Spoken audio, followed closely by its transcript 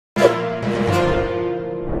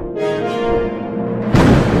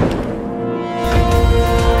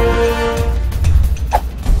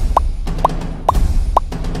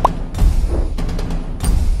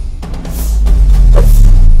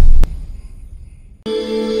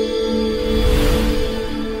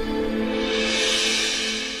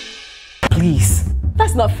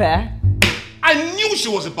not fair. I knew she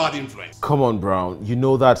was a bad influence. Come on, Brown. You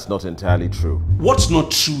know that's not entirely true. What's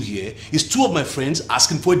not true here is two of my friends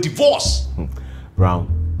asking for a divorce.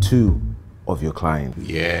 Brown, two of your clients.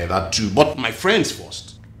 Yeah, that too. But my friends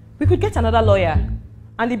first. We could get another lawyer,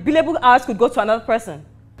 and the billable hours could go to another person.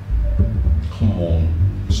 Come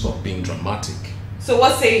on, stop being dramatic. So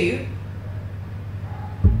what say you?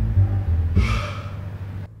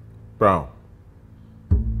 Brown.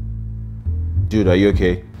 Dude, are you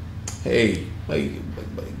okay? Hey,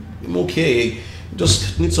 I'm okay.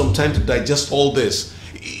 Just need some time to digest all this.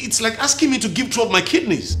 It's like asking me to give two of my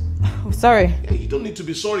kidneys. I'm sorry. Yeah, you don't need to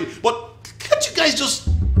be sorry, but can't you guys just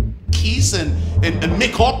kiss and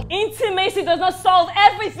make up? Intimacy does not solve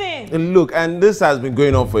everything. And look, and this has been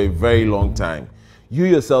going on for a very long time. You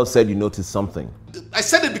yourself said you noticed something. I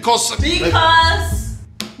said it because... Because...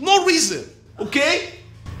 No reason, okay?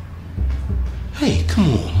 Hey,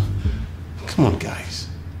 come on. Come on, guys.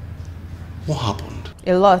 What happened?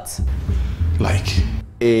 A lot. Like?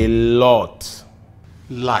 A lot.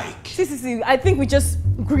 Like? See, I think we just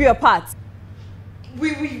grew apart.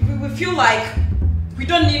 We feel like we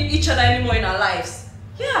don't need each other anymore in our lives.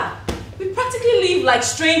 Yeah, we practically live like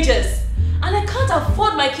strangers. And I can't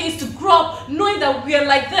afford my kids to grow up knowing that we're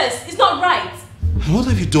like this. It's not right. What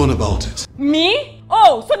have you done about it? Me?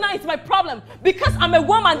 Oh, so now it's my problem. Because I'm a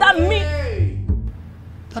woman, that means... Hey.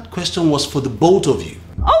 That question was for the both of you.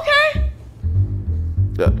 Okay.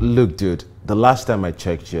 Look, dude, the last time I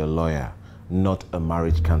checked, you're a lawyer, not a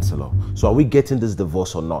marriage counselor. So are we getting this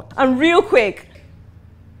divorce or not? And real quick.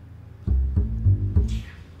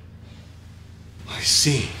 I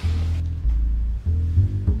see.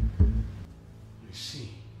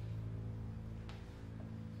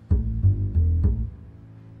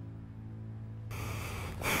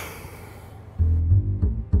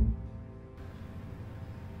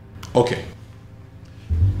 Okay.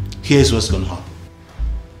 Here's what's going to happen.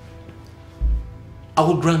 I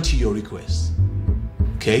will grant you your request.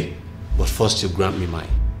 Okay? But first you grant me mine.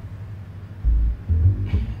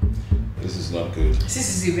 This is not good.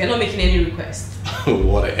 See, we're not making any requests.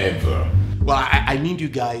 Whatever. Well, I need you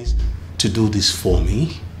guys to do this for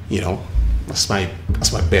me. You know, that's my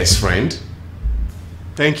best friend.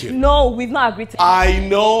 Thank you. No, we've not agreed to... I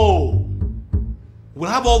know. We'll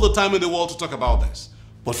have all the time in the world to talk about this.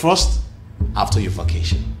 But first, after your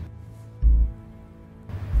vacation.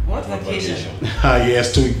 What vacation?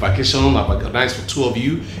 Yes, 2-week vacation. I've organized for two of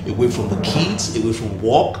you, away from the kids, away from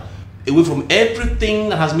work, away from everything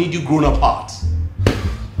that has made you grown apart.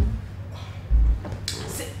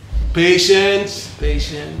 Patience,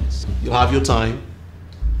 patience. You'll have your time,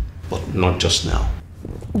 but not just now.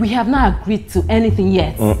 We have not agreed to anything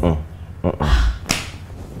yet.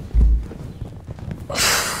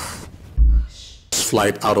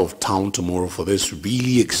 Flight out of town tomorrow for this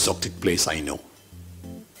really exotic place I know.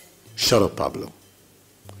 Shut up, Pablo.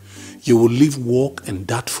 You will leave work and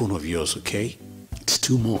that phone of yours, okay? It's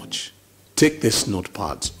too much. Take this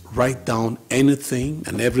notepads, write down anything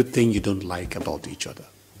and everything you don't like about each other.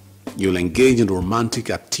 You'll engage in romantic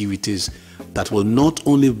activities that will not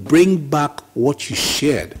only bring back what you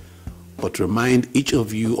shared, but remind each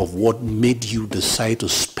of you of what made you decide to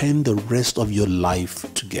spend the rest of your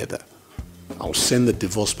life together. I'll send the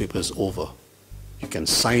divorce papers over. You can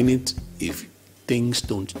sign it if things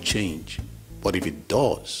don't change. But if it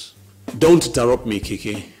does, don't interrupt me,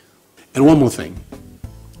 Kiki. And one more thing.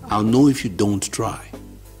 I'll know if you don't try.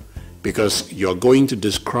 Because you're going to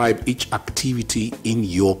describe each activity in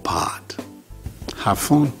your part. Have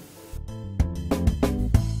fun.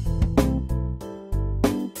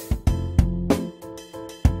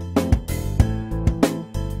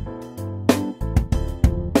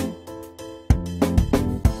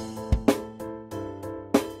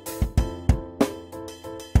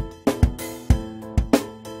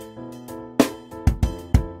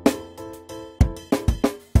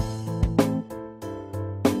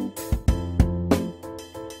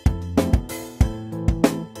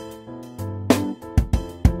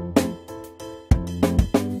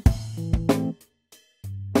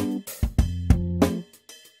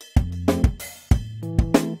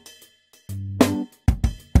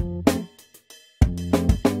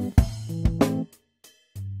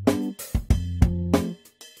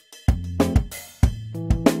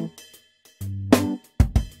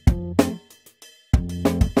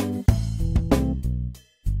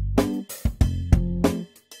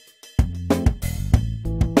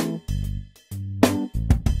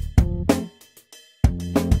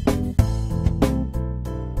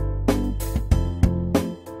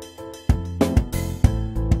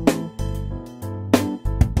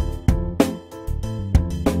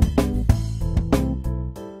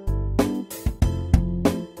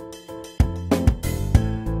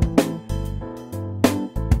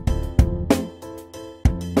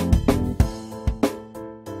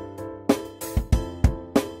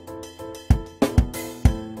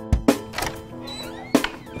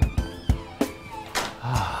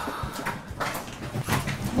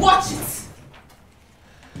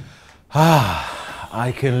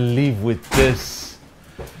 I can live with this.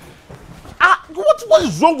 What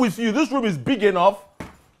is wrong with you? This room is big enough.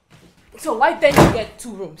 So why then you get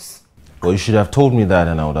 2 rooms? Well, you should have told me that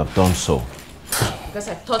and I would have done so. Because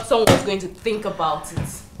I thought someone was going to think about it.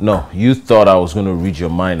 No, you thought I was going to read your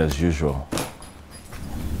mind as usual.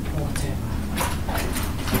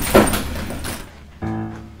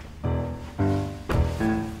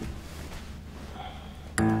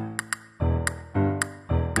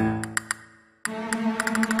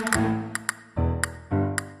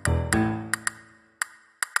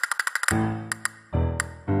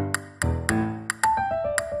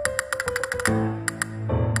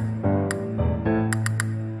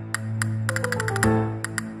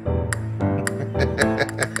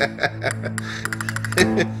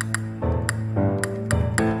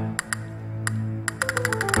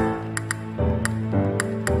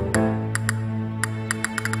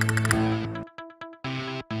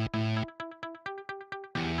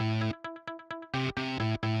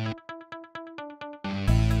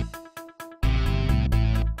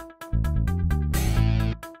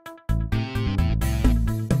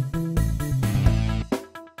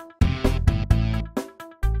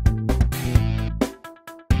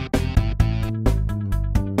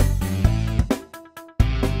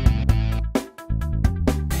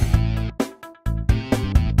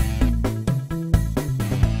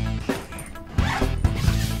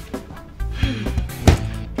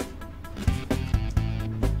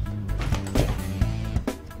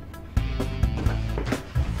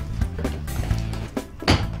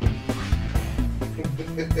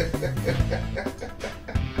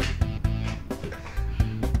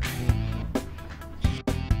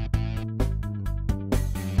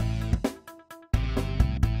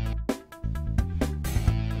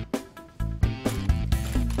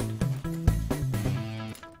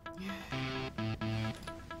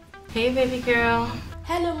 Hey, baby girl.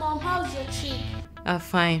 Hello, Mom. How's your cheek?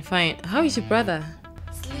 Fine, fine. How is your brother?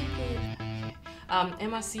 Sleeping.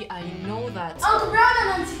 Emma, see, I know that. Uncle Brown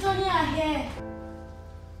and Auntie Tony are here.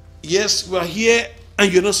 Yes, we are here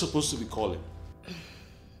and you're not supposed to be calling.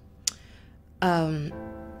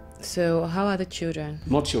 So how are the children?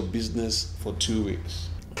 Not your business for 2 weeks.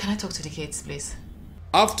 Can I talk to the kids, please?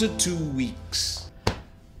 After 2 weeks.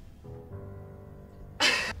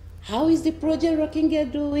 How is the project Rocking Girl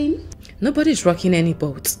doing? Nobody's rocking any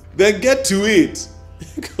boat. Then get to it.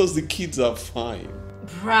 Because the kids are fine.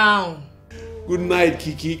 Brown. Good night,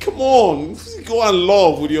 Kiki. Come on. Go and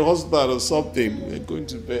love with your husband or something. We're going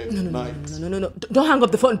to bed. No, Good no, night. no, no, no, no. Don't hang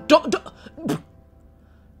up the phone. Don't.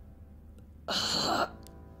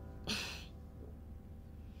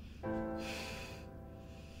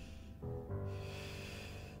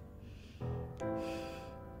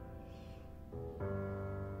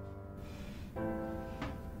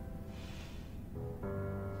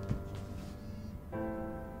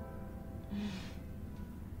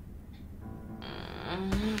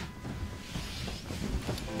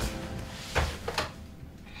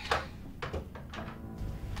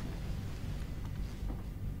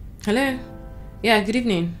 Hello? Yeah, good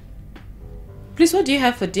evening. Please, what do you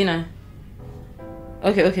have for dinner?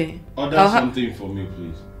 Okay. Order something for me,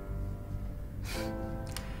 please.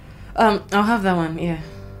 I'll have that one, yeah.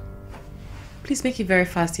 Please make it very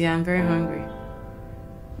fast, yeah, I'm very hungry.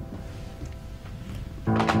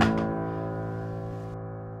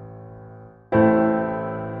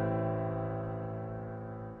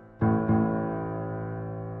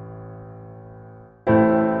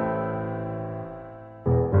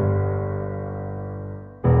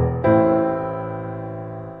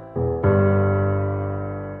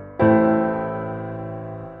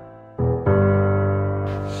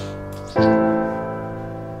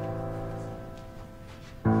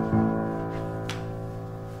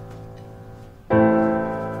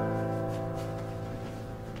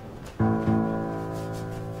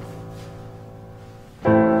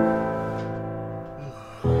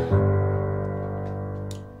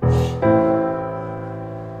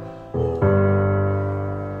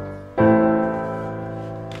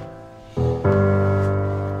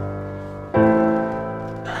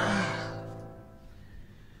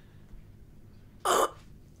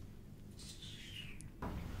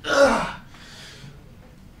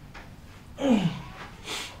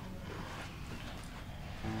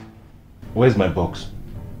 Where's my box?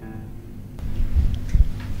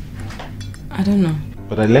 I don't know.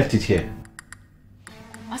 But I left it here.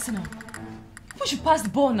 Arsenal, we should pass the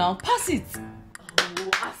ball now. Pass it. Oh,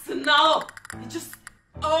 Arsenal. You just...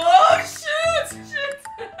 Oh, shoot. Shoot.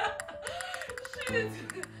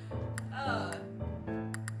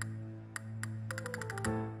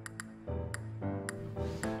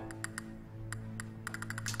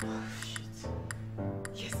 Oh, shit.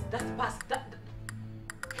 Yes, that's the past. That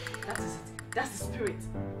is it. That's the spirit.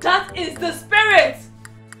 That is the spirit!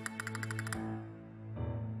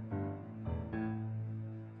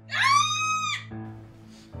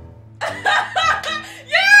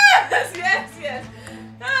 Yes!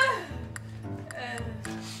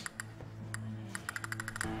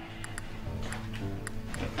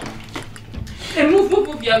 Hey, move.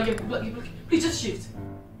 Yeah, please just shift.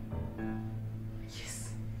 Yes.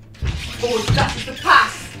 Oh, that is the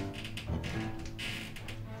pass.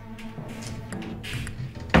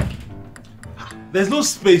 There's no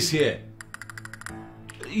space here.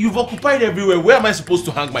 You've occupied everywhere. Where am I supposed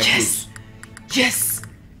to hang my clothes?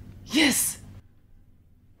 Yes.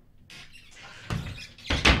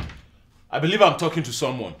 I believe I'm talking to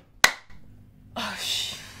someone. Oh,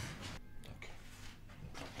 shit. Okay.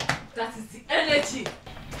 That is the energy.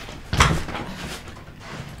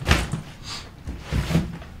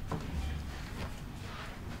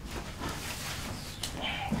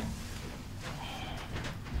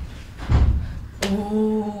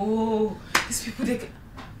 Oh, these people, they...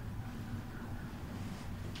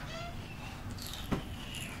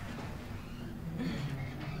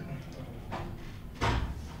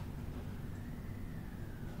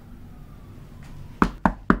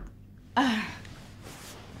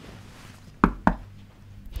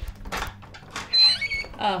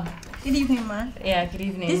 Oh. Good evening, ma. Yeah, good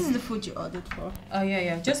evening. This is the food you ordered for. Oh,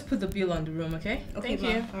 yeah. Just put the bill on the room, okay? Okay,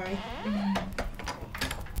 thank you. Alright.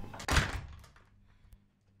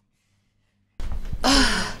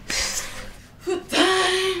 Food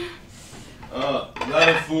time! Lot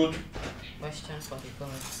of food. Question for the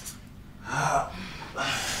gods.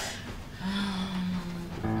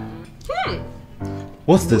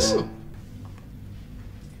 What's this?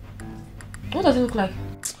 What does it look like?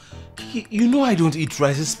 You know I don't eat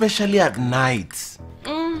rice, especially at night.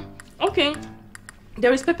 Okay.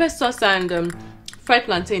 There is pepper sauce and fried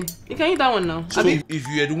plantain. You can eat that one now. So if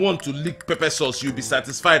you had want to lick pepper sauce, you'll be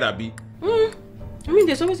satisfied, Abi? I mean,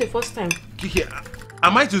 there's always a first time. Kiki,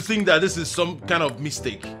 am I to think that this is some kind of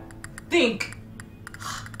mistake? Think.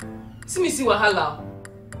 See me see wahala.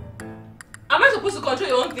 Am I supposed to control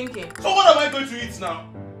your own thinking? So what am I going to eat now?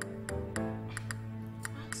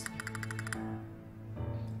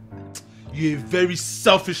 You're a very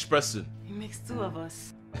selfish person. It makes two of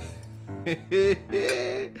us.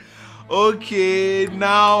 Okay,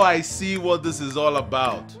 now I see what this is all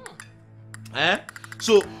about.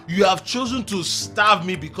 So you have chosen to starve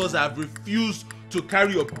me because I have refused to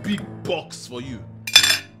carry a big box for you.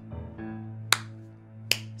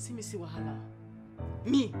 See me see wahala.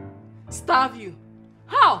 Me starve you.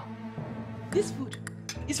 How? This food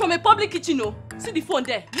is from a public kitchen, no? See the phone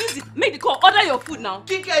there. Use it. Make the call. Order your food now.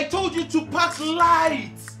 Kiki, I told you to pack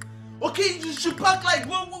light. Okay, you should pack light.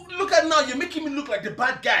 Well, look at now. You're making me look like the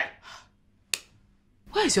bad guy.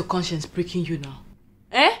 Why is your conscience breaking you now?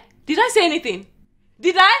 Eh? Did I say anything?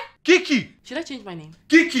 Did I? Kiki! Should I change my name?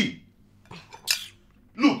 Kiki!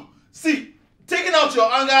 Look, see, taking out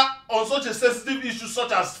your anger on such a sensitive issue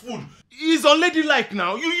such as food is unladylike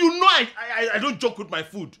now. You know I don't joke with my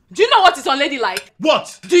food. Do you know what is unladylike?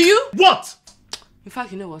 What? Do you? What? In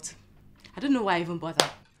fact, you know what? I don't know why I even bother.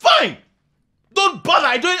 Fine! Don't bother.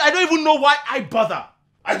 I don't even know why I bother.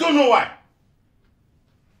 I don't know why.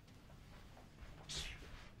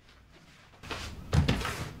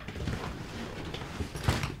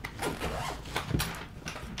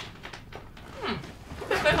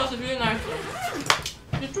 Pepper sauce is really nice.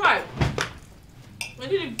 You tried. You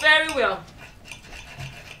did it very well.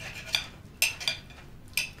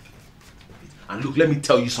 And look, let me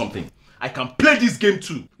tell you something. I can play this game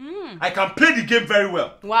too. I can play the game very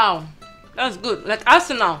well. Wow, that's good. Like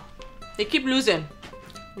Arsenal, they keep losing.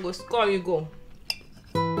 You go score, you go.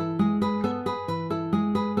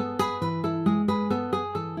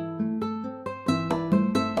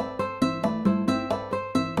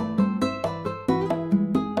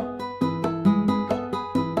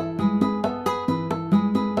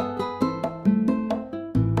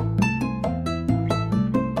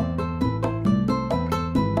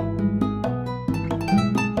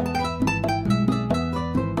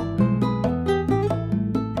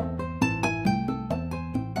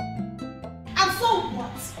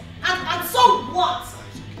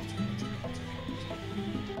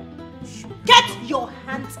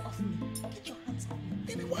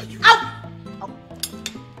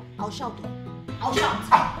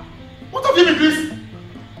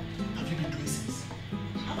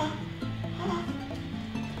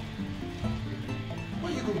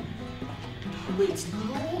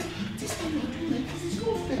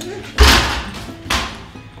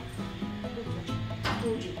 I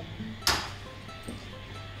told you.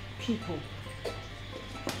 people.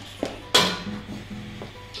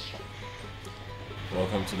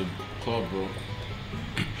 Welcome to the club, bro.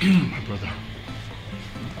 My brother,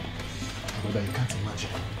 you can't imagine.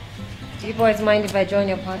 Do you boys mind if I join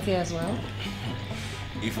your party as well?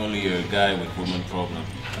 If only you're a guy with woman problem.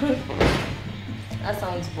 That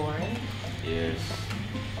sounds boring. Yes.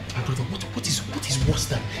 My brother, what is worse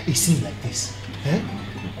than a scene like this? Eh?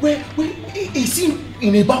 Where a scene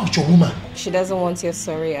in a bar with your woman? She doesn't want your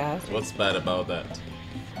sorry ass. What's bad about that?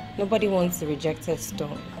 Nobody wants the rejected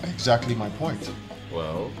stone. Exactly my point.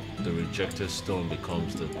 Well, the rejected stone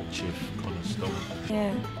becomes the chief cornerstone.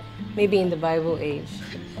 Yeah, maybe in the Bible age.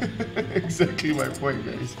 Exactly my point,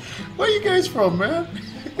 guys. Where are you guys from, man?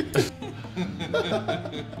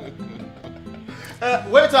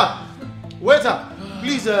 Waiter,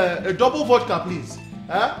 please, a double vodka, please.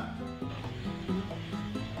 Huh?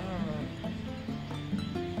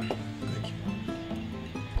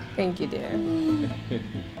 Thank you, dear.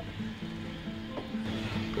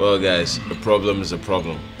 Well, guys, a problem is a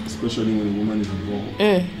problem. Especially when a woman is involved.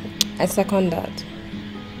 I second that.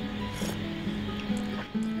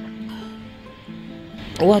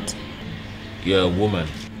 What? You're a woman.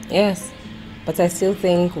 Yes, but I still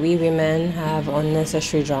think we women have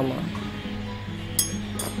unnecessary drama.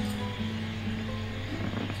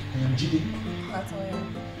 Jide. That's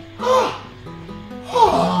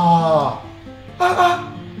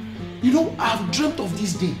You know, I've dreamt of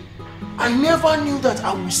this day. I never knew that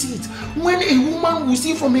I would see it. When a woman will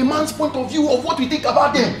see from a man's point of view of what we think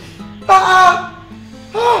about them.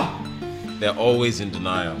 They're always in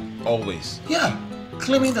denial. Always. Yeah,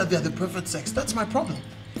 claiming that they're the perfect sex. That's my problem.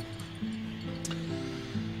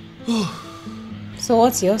 So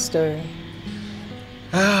what's your story?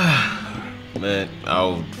 Man, I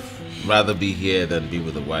would rather be here than be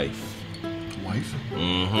with a wife. Wife?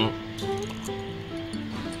 Mm-hmm.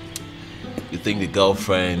 You think the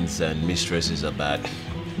girlfriends and mistresses are bad?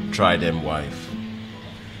 Try them, wife.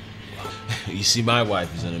 You see, my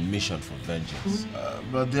wife is on a mission for vengeance.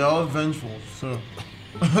 But they're all vengeful, so...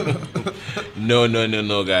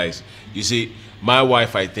 No, guys. You see, my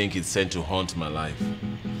wife, I think, is sent to haunt my life.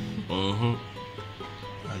 Mm-hmm.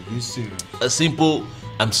 Are you serious? A simple,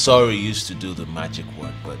 I'm sorry used to do the magic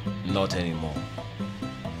work, but not anymore.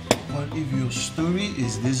 But if your story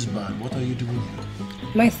is this bad, what are you doing here?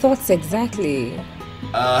 My thoughts exactly.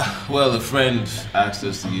 Well, a friend asked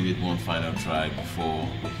us to give it one final try before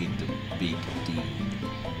we hit the big D.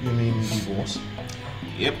 You mean divorce?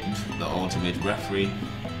 Yep, the ultimate referee.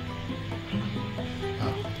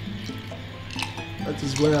 That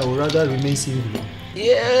is why I would rather remain single.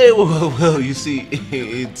 Yeah, well, you see,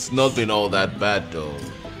 it's not been all that bad though.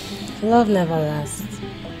 Love never lasts.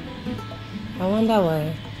 I wonder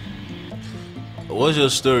why. What's your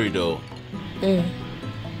story though?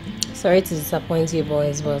 Sorry to disappoint you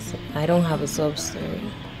boys, but I don't have a sub story.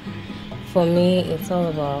 For me, it's all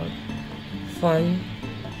about fun.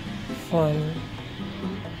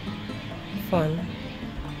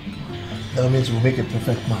 That means we'll make a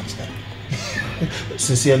perfect match then.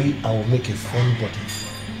 Sincerely, I will make a fun body.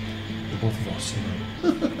 The both of us, you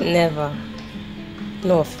know. Never.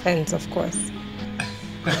 No offense, of course.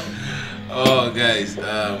 Oh, guys,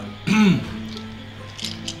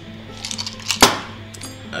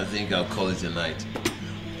 I think I'll call it a night.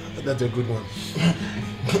 That's a good one.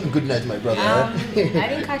 Good night, my brother. I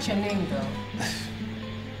didn't catch your name though.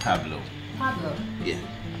 Pablo. Pablo. Yeah.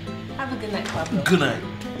 Have a good night, Pablo. Good night.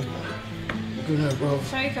 Good night, bro.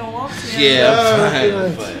 Sure you can walk here. Yeah,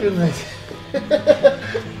 Good fine. night. Good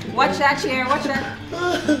night. Watch that chair, watch that.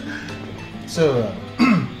 So,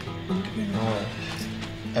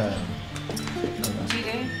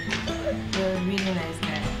 Jide, you're a really nice guy.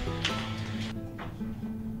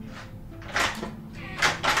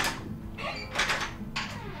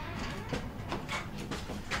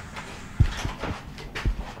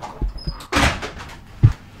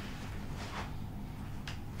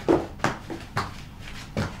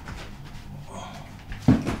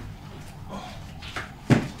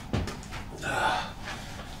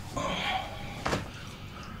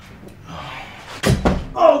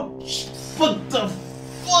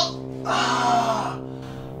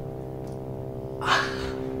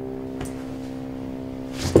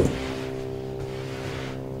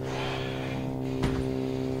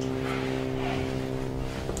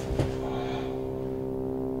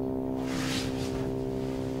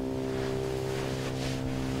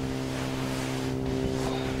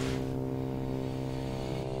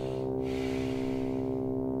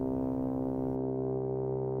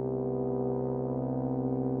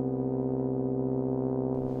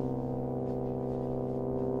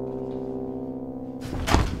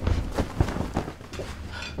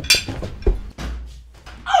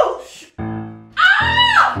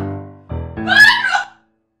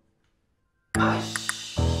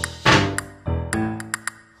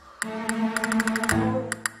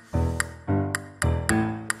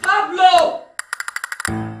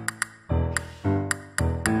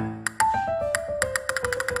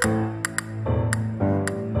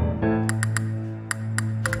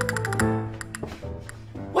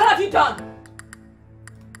 you done?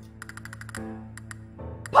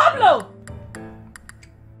 Pablo!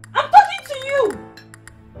 I'm talking to you!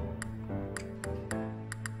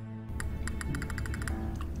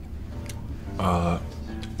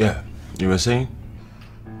 Yeah, you were saying?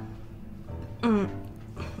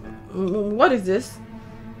 What is this?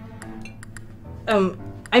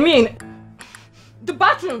 I mean, the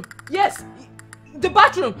bathroom. Yes, the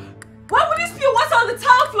bathroom. Why would you spill water on the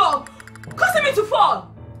tile floor, causing me to fall?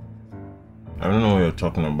 I don't know what you're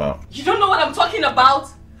talking about. You don't know what I'm talking about?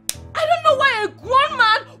 I don't know why a grown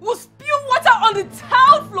man will spill water on the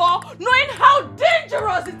tile floor knowing how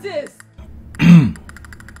dangerous it is.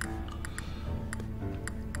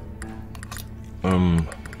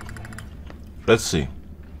 Let's see.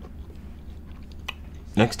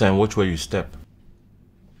 Next time, watch where you step.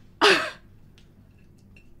 Is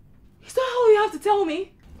that all you have to tell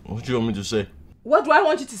me? What do you want me to say? What do I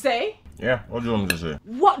want you to say? Yeah, what do you want me to say?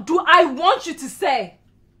 What do I want you to say?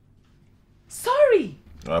 Sorry.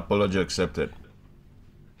 Apology accepted.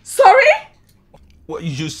 Sorry? Well,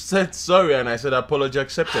 you said sorry and I said apology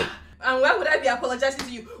accepted. And why would I be apologizing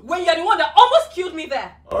to you when you're the one that almost killed me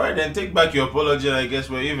there? Alright, then take back your apology and I guess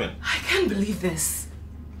we're even. I can't believe this.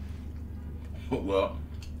 Well,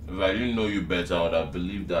 if I didn't know you better, I would have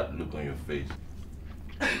believed that look on your face.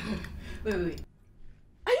 Wait.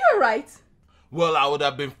 Are you alright? Well, I would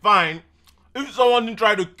have been fine if someone didn't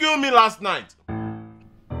try to kill me last night.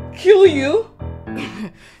 Kill you?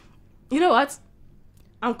 You know what?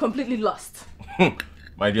 I'm completely lost.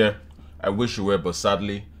 My dear, I wish you were, but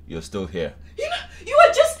sadly, you're still here. You know, you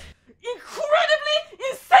are just incredibly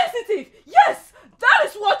insensitive. Yes, that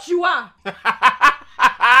is what you are.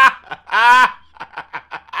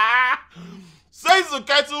 Says the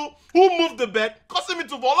kettle who moved the bed, causing me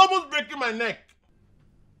to fall, almost breaking my neck.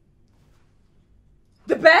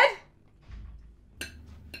 The bed?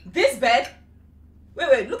 This bed?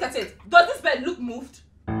 Wait, look at it. Does this bed look moved?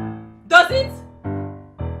 Does it?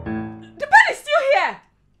 The bed is still here.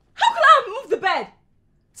 How could I have moved the bed?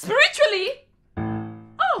 Spiritually?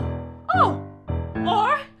 Oh.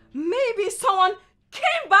 Or maybe someone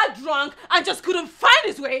came back drunk and just couldn't find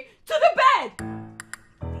his way to the bed.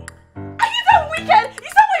 Are you that wicked?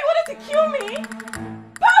 Is that why you wanted to kill me?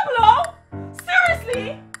 Pablo?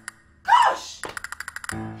 Seriously? Gosh!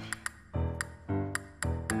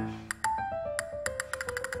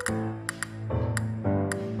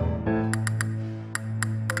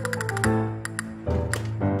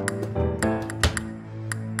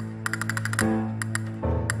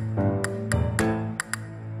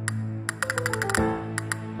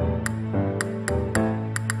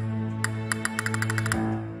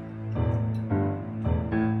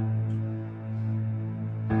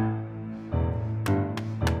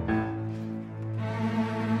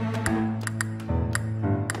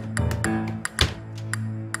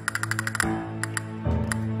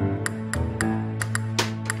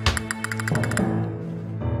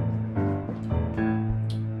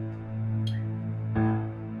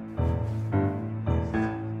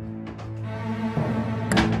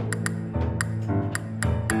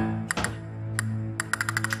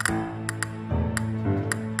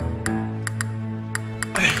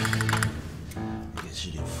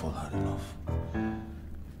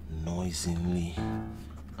 Noisily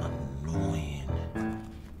annoying.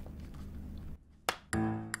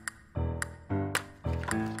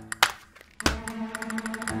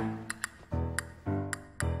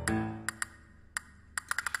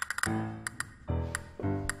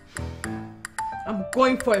 I'm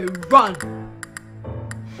going for a run.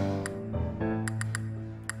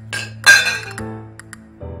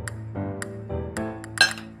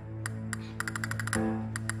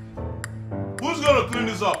 Who's gonna clean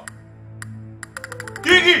this up?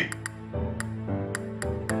 Kiki!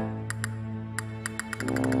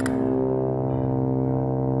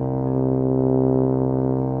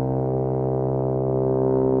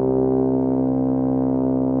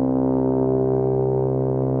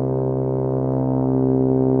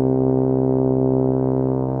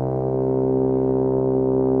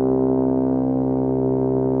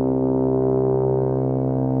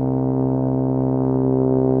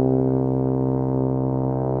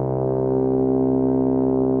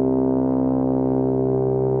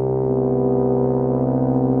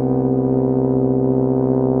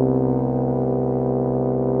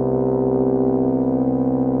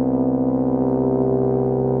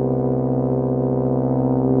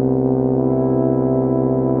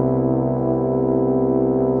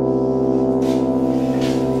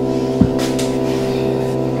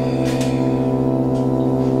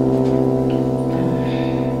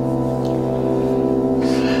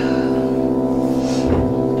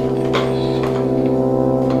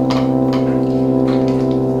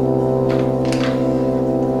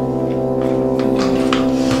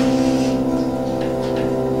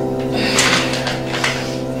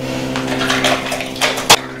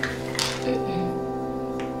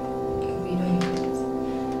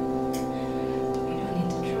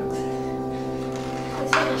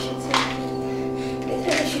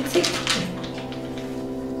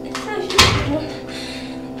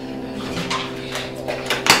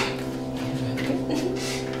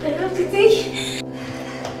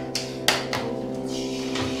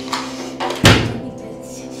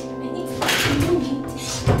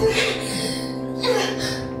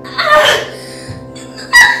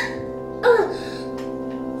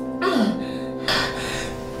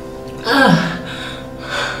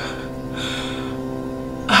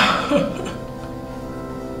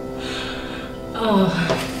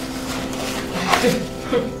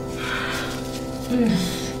 We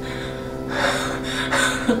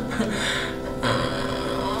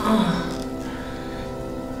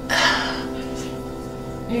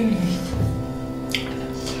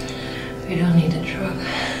don't need a drug.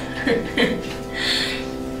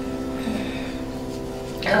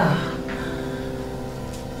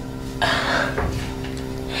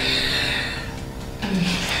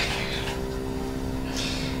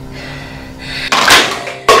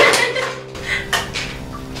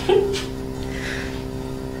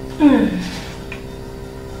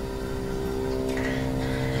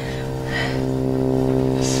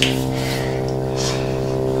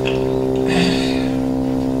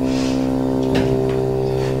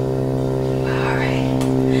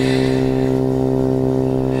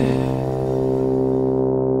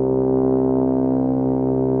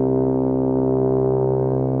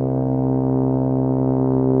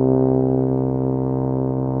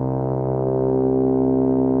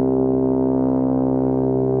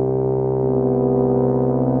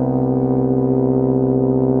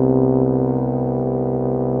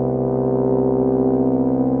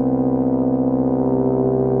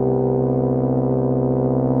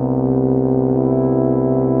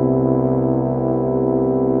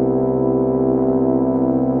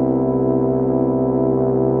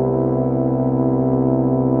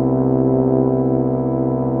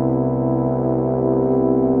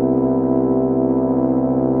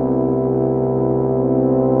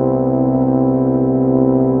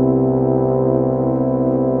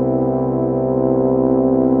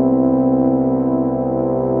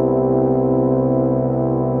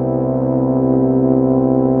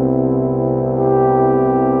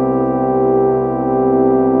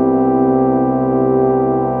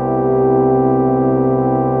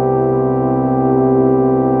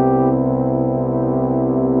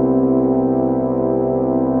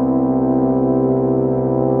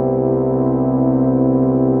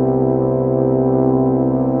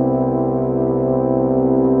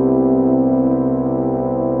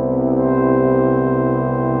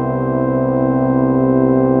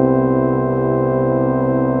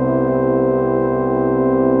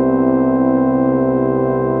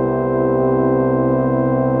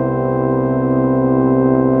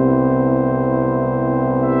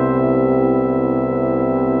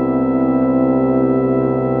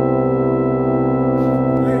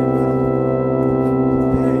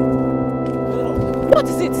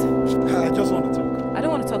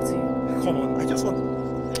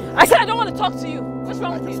 talk to you. What's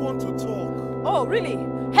wrong with you? I just want to talk. Oh, really?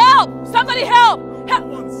 Help! Somebody help! Help!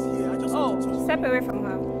 I just want to talk. Step away from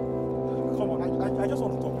her. Come on, I just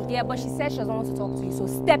want to talk. Yeah, but she said she doesn't want to talk to you, so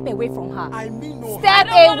step away from her. I mean no. Step I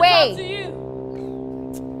don't away! Want to talk to you.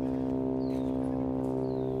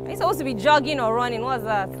 Are you supposed to be jogging or running? What's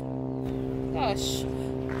that? Gosh.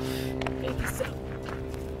 Thank you so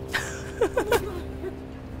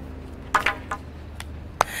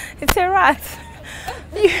It's a rat.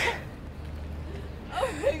 Oh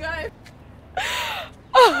my god.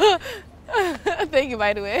 Thank you,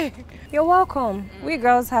 by the way. You're welcome. We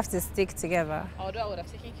girls have to stick together. Although I would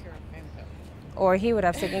have taken care of him though. Or he would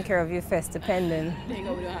have taken care of you first, depending. There you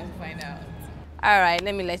go, we don't have to find out. Alright,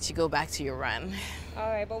 let me let you go back to your run.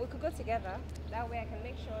 Alright, but we could go together. That way I can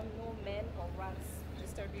make sure no men or rats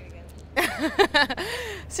disturb you again.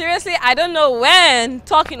 Seriously, I don't know when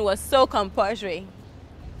talking was so compulsory.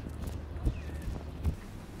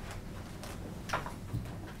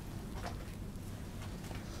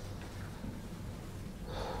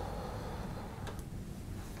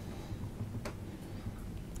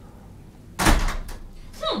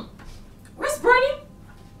 Where's Bernie?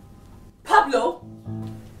 Pablo?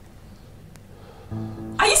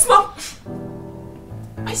 Are you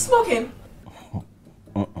smoking?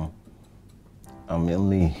 I'm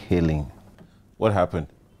only healing. What happened?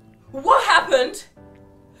 What happened?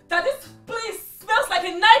 That this place smells like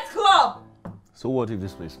a nightclub. So what if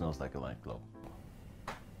this place smells like a nightclub?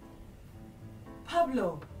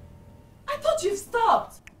 Pablo, I thought you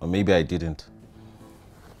stopped. Or maybe I didn't.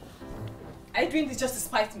 Are you doing this just to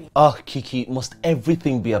spite me? Oh, Kiki, must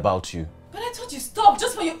everything be about you? But I thought you stopped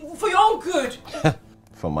just for your own good.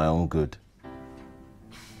 For my own good.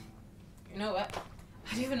 You know what?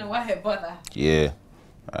 I don't even know why I bother. Yeah,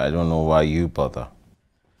 I don't know why you bother.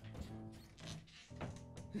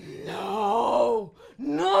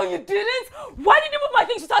 No, you didn't. Why did you move my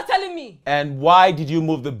things without telling me? And why did you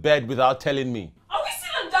move the bed without telling me? Are we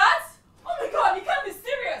still on that? Oh my god, you can't be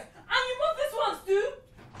serious. And you moved this ones too?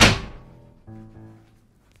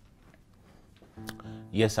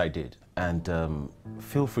 Yes, I did. And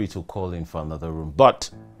feel free to call in for another room, but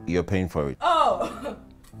you're paying for it. Oh,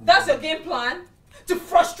 that's your game plan? To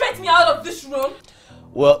frustrate me out of this this room?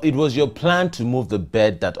 Well, it was your plan to move the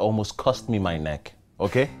bed that almost cost me my neck,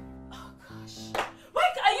 okay? Oh gosh. Why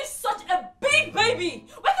are you such a big baby?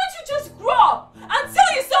 Why can't you just grow up and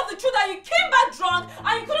tell yourself the truth that you came back drunk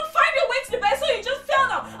and you couldn't find your way to the bed, so you just fell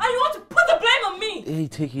down and you want to put the blame on me? Hey,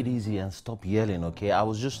 take it easy and stop yelling, okay? I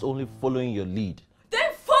was just only following your lead.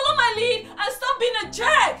 Then follow my lead and stop being a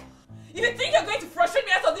jerk. If you think you're going to frustrate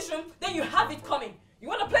me out of this room, then you have it coming. You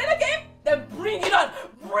want to play the game? Then bring it on.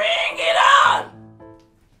 Bring it on!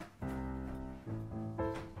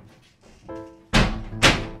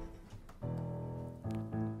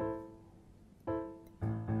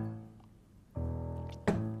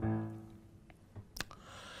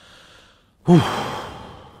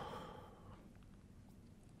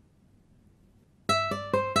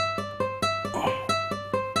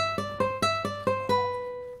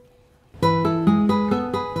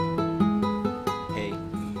 Hey,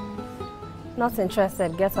 Not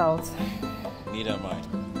interested. Get out. neither am I.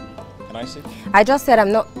 Can I sit? I just said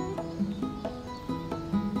I'm not...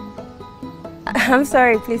 I'm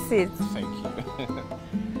sorry, please sit. Thank you.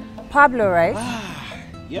 Pablo, right?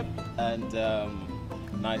 Yep, and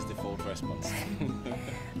nice default response.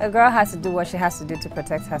 A girl has to do what she has to do to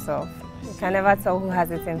protect herself. You can never tell who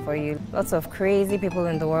has it in for you. Lots of crazy people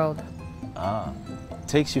in the world. Ah,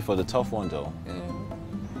 takes you for the tough one though.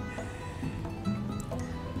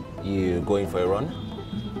 You going for a run?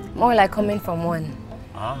 More like coming from one.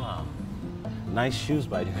 Ah, nice shoes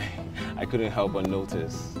by the way. I couldn't help but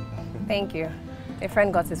notice. Thank you. A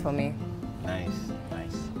friend got it for me. Nice,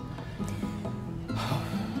 nice.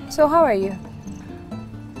 So how are you?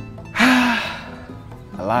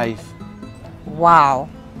 Alive. Wow.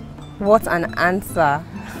 What an answer.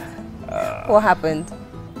 What happened?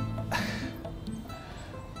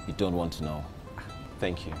 You don't want to know.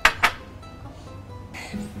 Thank you.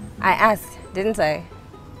 I asked, didn't I?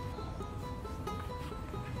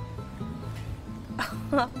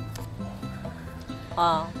 Hope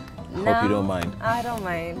you don't mind. I don't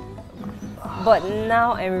mind. But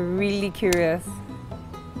now I'm really curious.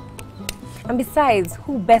 And besides,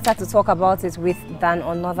 who better to talk about it with than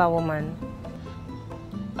another woman?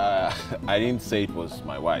 I didn't say it was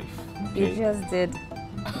my wife. You Okay? just did.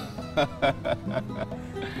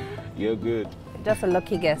 You're good. Just a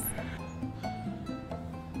lucky guess.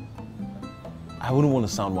 I wouldn't want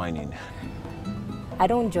to sound whining. I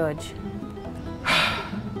don't judge.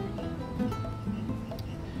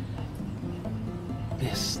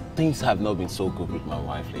 Yes, things have not been so good with my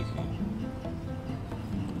wife lately.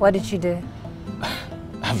 What did she do?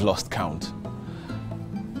 I've lost count.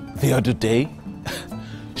 The other day,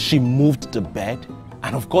 she moved the bed,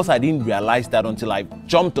 and of course I didn't realize that until I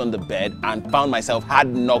jumped on the bed and found myself hard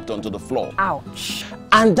knocked onto the floor. Ouch.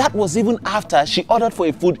 And that was even after she ordered for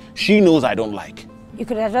a food she knows I don't like. You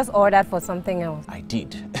could have just ordered for something else. I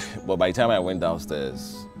did, but by the time I went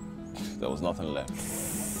downstairs, there was nothing left.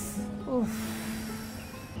 Oof.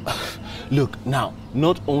 Look, now,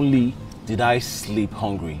 not only did I sleep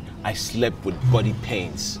hungry, I slept with body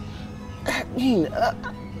pains. I mean,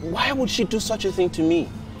 why would she do such a thing to me?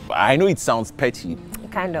 I know it sounds petty.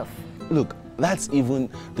 Kind of. Look, that's even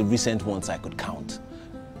the recent ones I could count.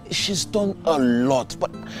 She's done a lot,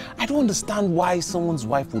 but I don't understand why someone's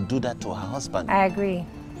wife would do that to her husband. I agree.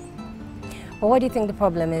 But what do you think the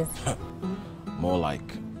problem is? More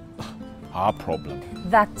like our problem.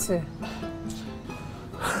 That too.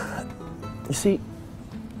 You see,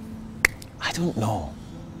 I don't know.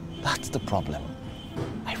 That's the problem.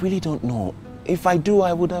 I really don't know. If I do,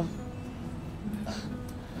 I would have...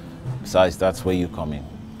 Besides, that's where you come in.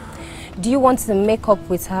 Do you want to make up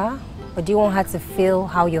with her? Or do you want her to feel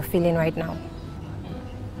how you're feeling right now?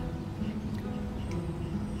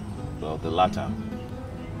 Well, the latter.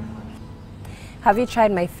 Have you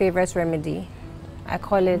tried my favorite remedy? I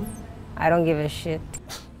call it, I don't give a shit.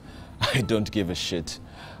 I don't give a shit.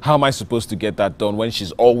 How am I supposed to get that done when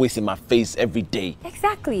she's always in my face every day?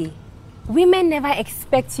 Exactly. Women never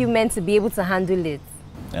expect you men to be able to handle it.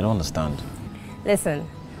 I don't understand. Listen,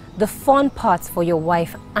 the fun part for your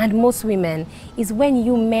wife and most women is when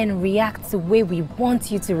you men react the way we want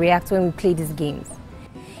you to react when we play these games.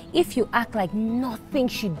 If you act like nothing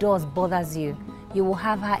she does bothers you, you will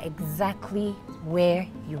have her exactly where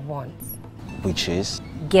you want. Which is?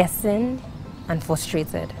 Guessing and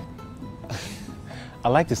frustrated. I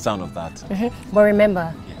like the sound of that. But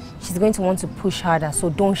remember, she's going to want to push harder, so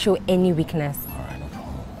don't show any weakness. All right, no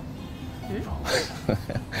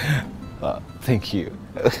problem. Thank you.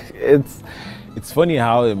 It's funny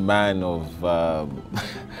how a man of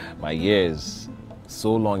my years,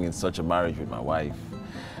 so long in such a marriage with my wife,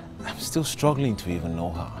 I'm still struggling to even know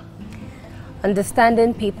her.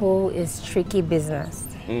 Understanding people is tricky business.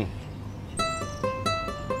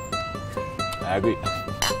 I agree.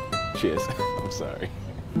 Cheers. I'm sorry.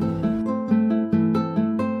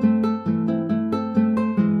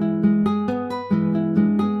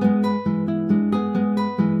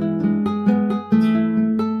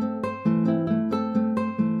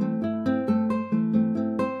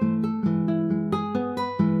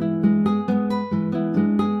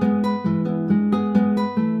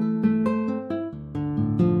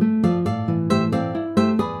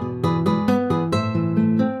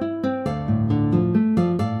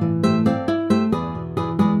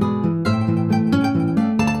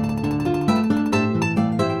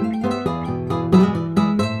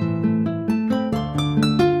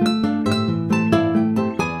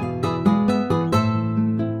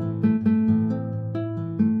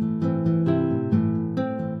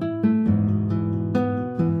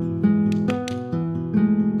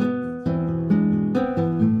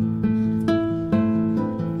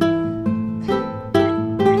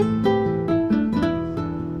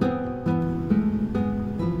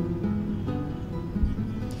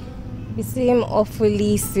 You seem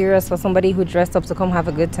awfully serious for somebody who dressed up to come have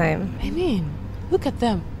a good time. I mean, look at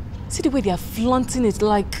them. See the way they are flaunting it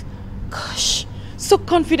like, gosh, so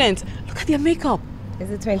confident. Look at their makeup.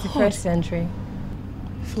 It's the 21st century.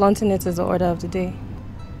 Flaunting it is the order of the day.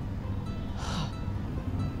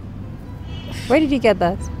 Where did you get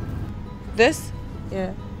that? This?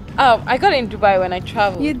 Yeah. Oh, I got it in Dubai when I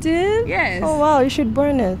traveled. You did? Yes. Oh wow, you should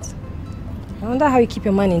burn it. I wonder how you keep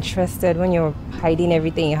your mind interested when you're hiding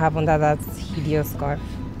everything you have under that hideous scarf.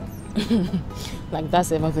 Like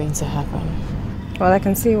that's ever going to happen. Well, I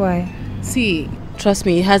can see why. See, trust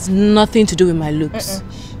me, it has nothing to do with my looks.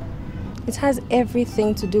 It has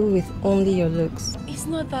everything to do with only your looks. It's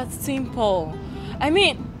not that simple. I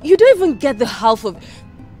mean, you don't even get the half of it.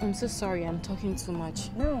 I'm so sorry, I'm talking too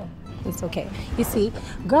much. No, it's okay. You see,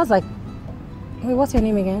 girls like... Wait, what's your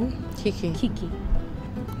name again? Kiki. Kiki.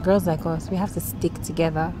 Girls like us, we have to stick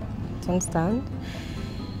together. Do you understand?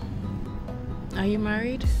 Are you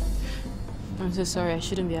married? I'm so sorry, I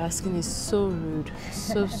shouldn't be asking. It's so rude.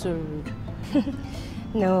 So rude.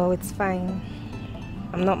 No, it's fine.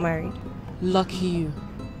 I'm not married. Lucky you.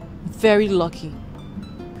 Very lucky.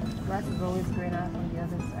 Grass is always greener on the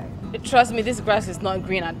other side. Trust me, this grass is not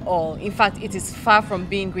green at all. In fact, it is far from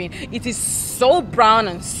being green. It is so brown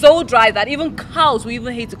and so dry that even cows will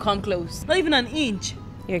even hate to come close. Not even an inch.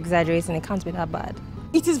 You're exaggerating, it can't be that bad.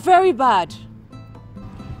 It is very bad.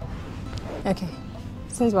 Okay,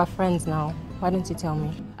 since we're friends now, why don't you tell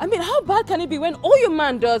me? I mean, how bad can it be when all your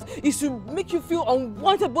man does is to make you feel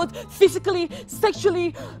unwanted, both physically,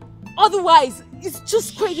 sexually, otherwise? It's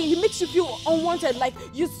just crazy. He makes you feel unwanted, like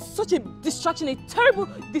you're such a distraction, a terrible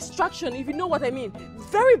distraction, if you know what I mean.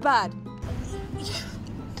 Very bad.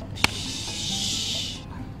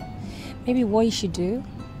 Maybe what you should do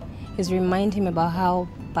is remind him about how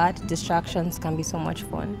bad distractions can be so much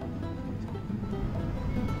fun.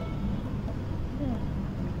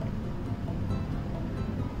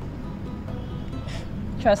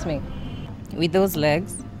 Trust me, with those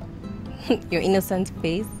legs, your innocent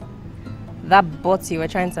face, that butt you were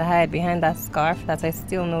trying to hide behind that scarf that I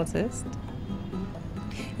still noticed,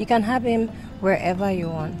 you can have him wherever you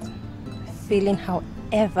want, feeling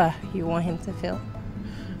however you want him to feel.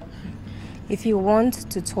 If you want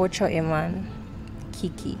to torture a man,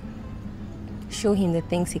 Kiki, show him the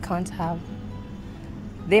things he can't have.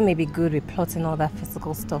 They may be good with plotting all that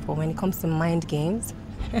physical stuff, but when it comes to mind games,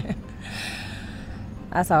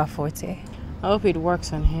 that's our forte. I hope it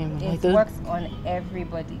works on him. It works on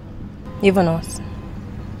everybody. Even us.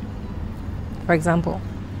 For example,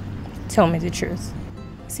 tell me the truth.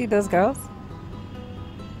 See those girls?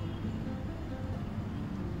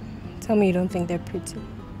 Tell me you don't think they're pretty.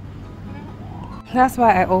 That's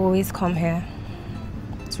why I always come here.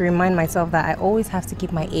 To remind myself that I always have to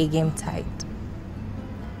keep my A game tight.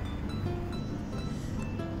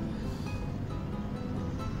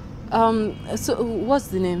 So what's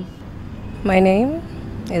the name? My name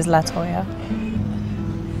is Latoya.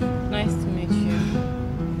 Nice to meet you.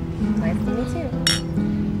 Nice to meet you.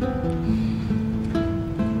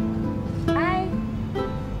 Hi.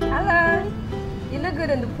 Hello. You look good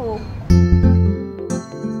in the pool.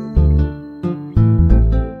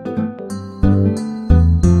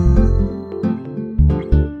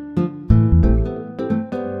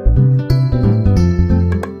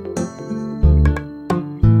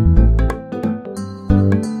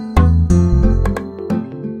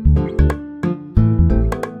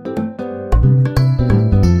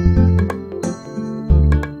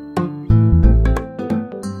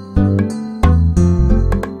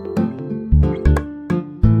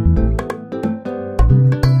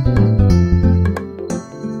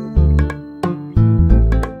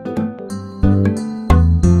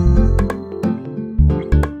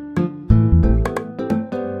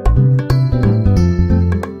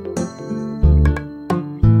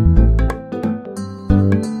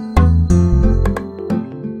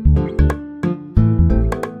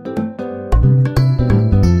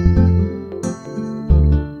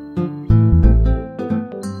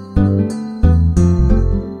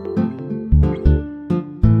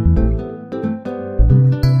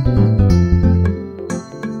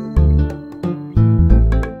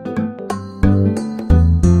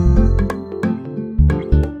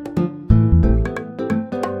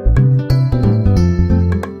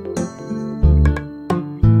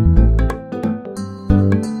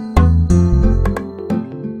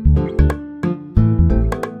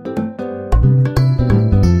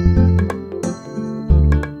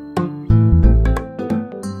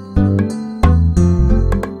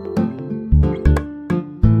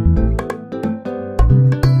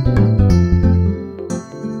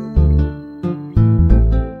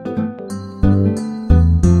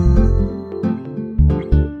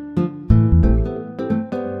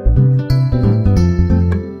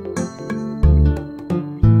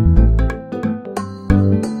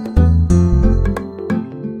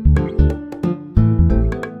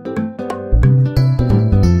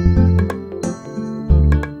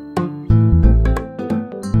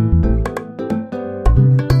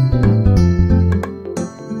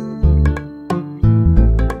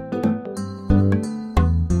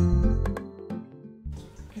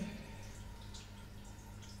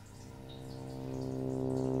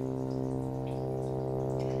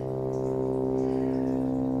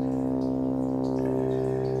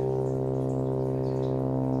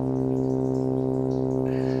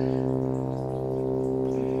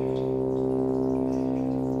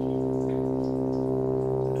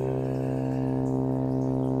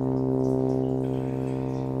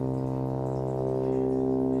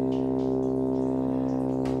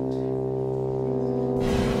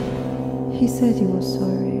 He said he was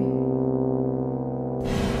sorry.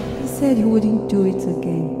 He said he wouldn't do it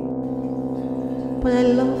again. But I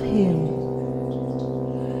love him.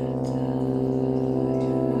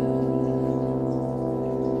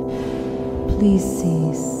 Please,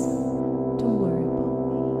 sis, don't worry about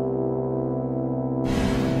me.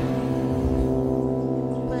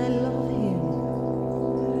 But I love him.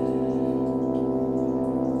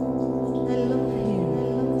 I love him. I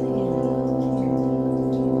love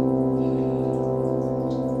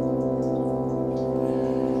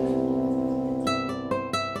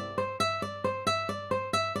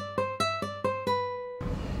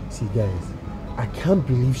See, guys, I can't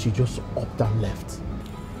believe she just upped and left.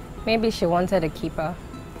 Maybe she wanted a keeper.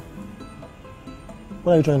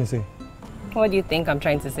 What are you trying to say? What do you think I'm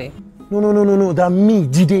trying to say? No. That me,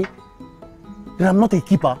 Jide. That I'm not a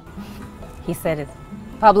keeper. He said it.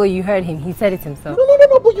 Pablo, you heard him. He said it himself.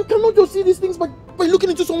 No, but you cannot just see these things by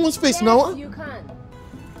looking into someone's face now. Yes, you can.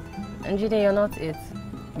 And Jide, you're not it.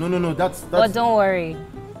 No, that's... But don't worry.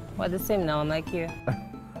 We're the same now, unlike you.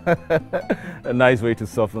 A nice way to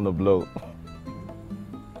soften the blow.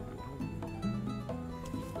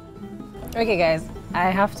 Okay, guys, I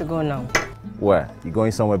have to go now. Where? You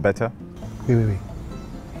going somewhere better? Wait.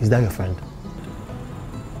 Is that your friend?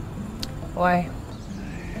 Why?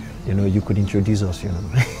 You know, you could introduce us, you know.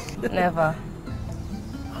 Never.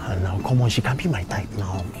 Now, come on, she can be my type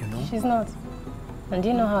now, you know. She's not. And do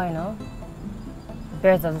you know how I know?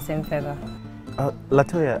 Birds of the same feather.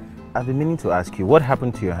 Latoya, I've been meaning to ask you, what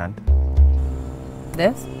happened to your hand?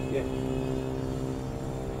 This? Yeah.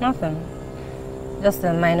 Nothing. Just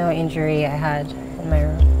a minor injury I had in my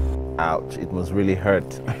room. Ouch, it must really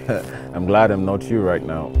hurt. I'm glad I'm not you right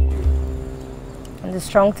now. I'm the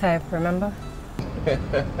strong type, remember?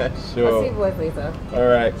 Sure. I'll see you boys later.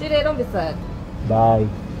 Alright. Jide, don't be sad. Bye.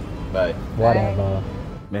 Bye. Whatever.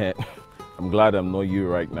 Man, I'm glad I'm not you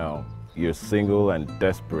right now. You're single and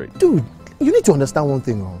desperate. Dude, you need to understand one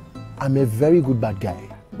thing, oh. I'm a very good bad guy.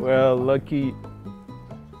 Well, lucky.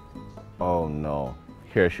 Oh no,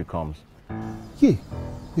 here she comes. Yeah,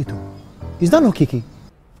 wait, is that not Kiki?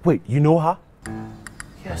 Wait, you know her?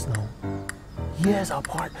 Yes, no. Yes, our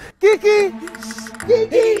part. Kiki!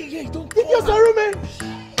 Kiki! Hey, don't Kiki, you're sorry, man!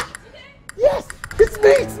 Yes! It's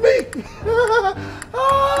me!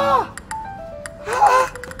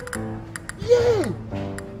 Yeah!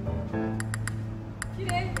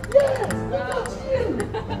 Yes!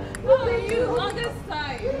 How are you? Longest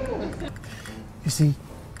time. You see,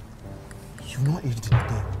 you've not aged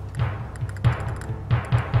anything.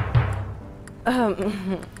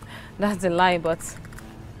 That's a lie, but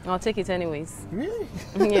I'll take it anyways. Really?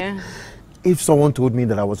 Yeah. If someone told me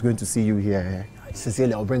that I was going to see you here,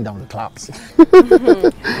 sincerely, I'll bring down the claps.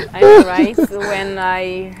 I know, right? When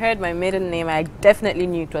I heard my maiden name, I definitely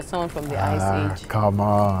knew it was someone from the Ice Age. Come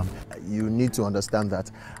on. You need to understand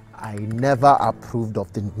that I never approved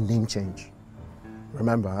of the name change.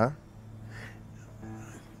 Remember, huh?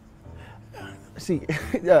 See,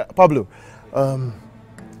 yeah, Pablo,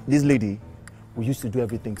 this lady, we used to do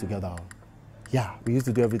everything together. Yeah, we used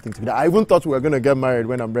to do everything together. I even thought we were going to get married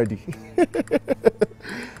when I'm ready.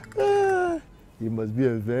 You must be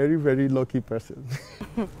a very, very lucky person.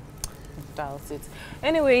 About it.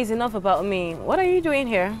 Anyways, enough about me. What are you doing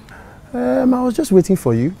here? I was just waiting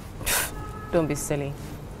for you. Don't be silly.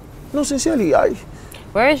 No, sincerely,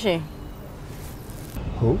 Where is she?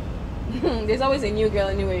 Who? There's always a new girl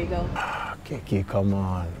anywhere you go. Kiki, come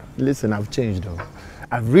on. Listen, I've changed though.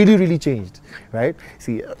 I've really, really changed, right?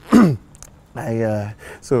 See,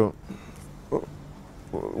 so,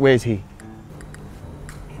 where is he?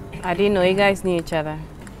 I didn't know you guys knew each other.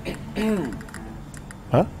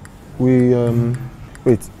 Huh? We,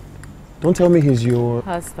 wait. Don't tell me he's your...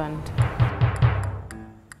 husband.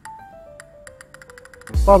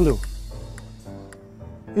 Pablo,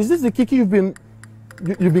 is this the Kiki you've been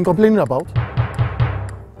complaining about?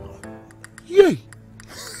 Yay!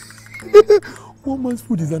 One man's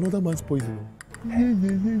food is another man's poison.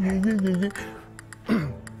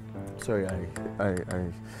 Sorry, I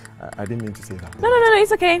didn't mean to say that. No,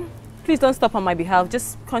 it's okay. Please don't stop on my behalf.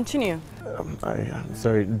 Just continue. I'm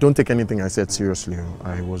sorry, don't take anything I said seriously.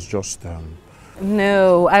 I was just...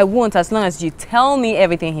 No, I won't as long as you tell me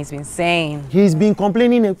everything he's been saying. He's been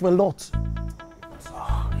complaining a lot.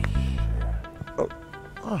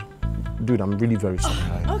 Dude, I'm really very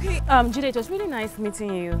sorry. Okay, Jide, it was really nice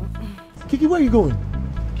meeting you. Kiki, where are you going?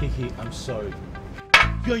 Kiki, I'm sorry.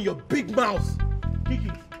 You and your big mouth.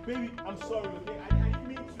 Kiki, baby, I'm sorry, okay? I didn't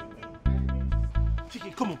mean to.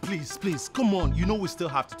 Kiki, come on, please, come on. You know we still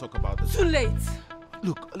have to talk about this. Too late.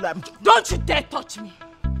 Look, don't you dare touch me.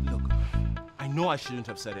 Look, I know I shouldn't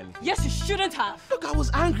have said anything. Yes, you shouldn't have. Look, I was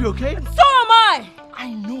angry, okay? And so am I.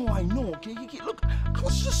 I know, okay? Look, I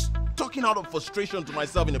was just talking out of frustration to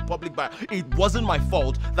myself in a public bar. It wasn't my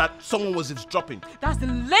fault that someone was eavesdropping. That's the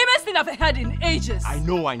lamest thing I've heard in ages. I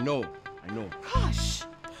know. Gosh.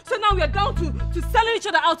 So now we are down to selling each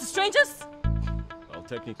other out to strangers? Well,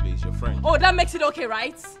 technically, he's your friend. Oh, that makes it okay,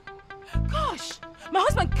 right? Gosh, my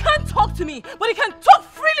husband can't talk to me, but he can talk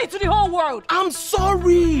freely to the whole world. I'm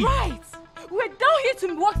sorry. Right. We're down here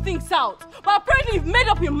to work things out, but apparently you've made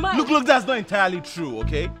up your mind. Look, that's not entirely true,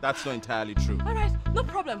 okay? That's not entirely true. All right, no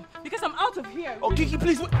problem, because I'm out of here. Oh, Kiki,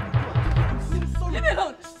 please wait. Leave me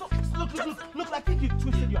alone. Look, I think you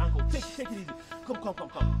twisted your ankle. Take it easy. Come.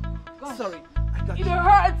 Gosh. Sorry, I got you. It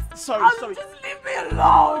hurts. Sorry. Just leave me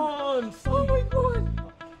alone. Oh my God.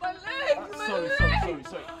 My leg.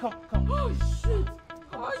 Sorry. Come. Oh shit.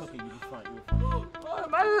 Come, it's okay, you'll be fine. Oh,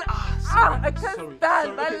 my leg. I can't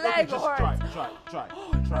stand. My leg just hurts. Try.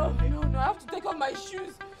 Oh, no, I have to take off my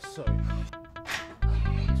shoes. Sorry.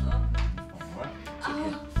 Alright? It's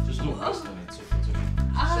okay. Just don't rest on it. It's okay.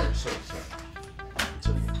 Sorry. It's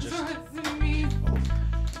okay. Just... It hurts me.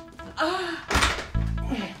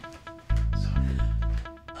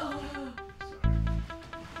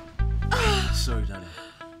 Sorry, darling.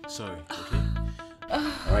 Sorry, okay?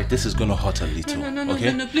 Alright, this is gonna hurt a little. No,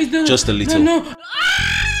 okay? no, please don't. Just a little. No.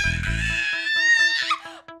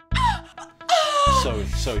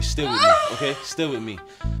 Sorry, stay with me, okay? Stay with me.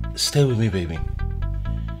 Stay with me, baby.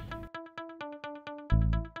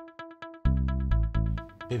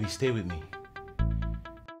 Baby, stay with me.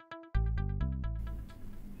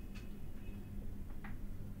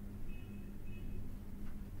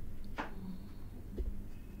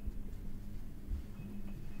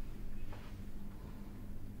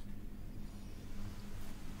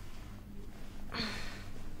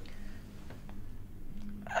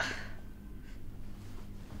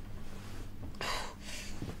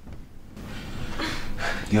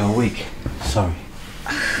 You're awake. Sorry.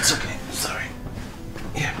 It's okay. Sorry.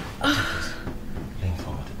 Here. Lean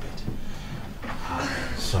forward a bit.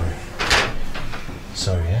 Sorry.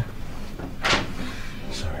 Sorry, yeah?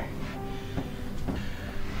 Sorry.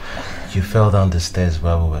 You fell down the stairs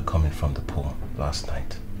while we were coming from the pool last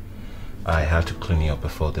night. I had to clean you up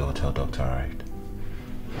before the hotel doctor arrived.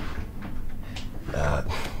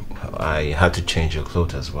 I had to change your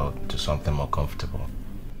clothes as well to something more comfortable.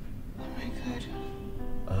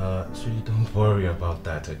 So you don't worry about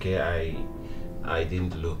that, okay? I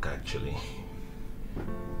didn't look actually.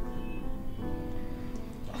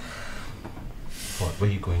 What? Where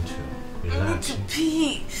are you going to? Relax. I need to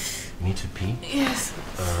pee. You need to pee? Yes.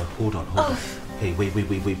 Hold on. Hey, wait.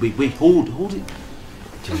 Hold it.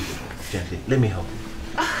 Gently. Let me help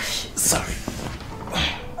you. Sorry.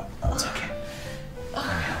 It's okay. Let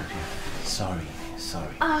me help you.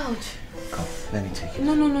 Sorry. Ouch. Come, let me take it.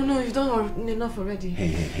 No, you've done enough already.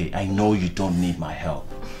 Hey, I know you don't need my help.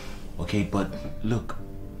 Okay, but look,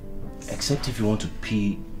 except if you want to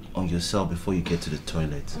pee on yourself before you get to the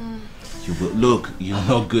toilet. You will. Look, you're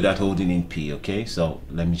not good at holding in pee, okay? So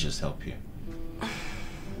let me just help you.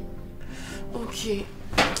 Okay.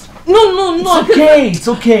 No. It's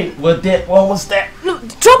okay. We're there. We're almost there. No,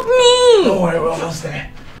 drop me. Don't worry, we're almost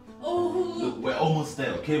there. Oh. Look, we're almost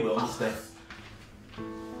there, okay? We're almost there.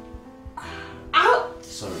 Ow.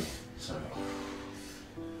 Sorry.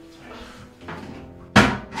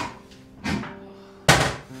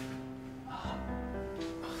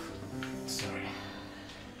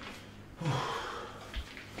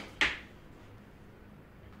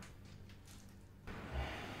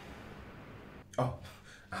 Oh,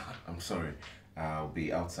 I'm sorry. I'll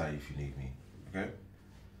be outside if you need me, okay?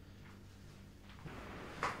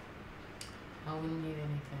 I wouldn't need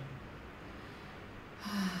anything.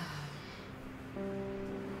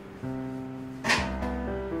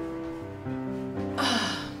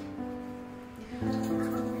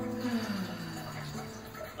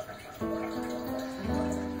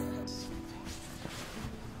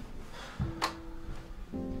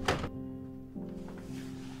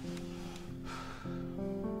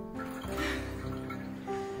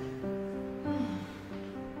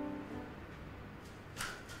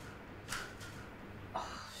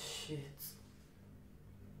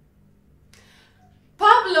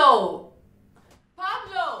 Pablo!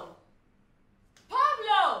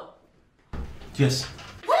 Yes.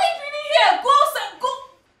 What are you doing here? Go outside. Go.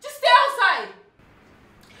 Just stay outside.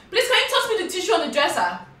 Please, can you toss me the tissue on the dresser?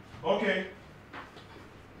 Okay.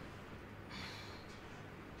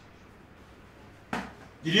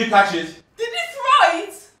 Did you catch it? Did you throw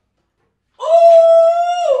it?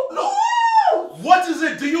 Oh! No! What is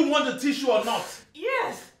it? Do you want the tissue or not?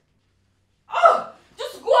 Yes. Oh!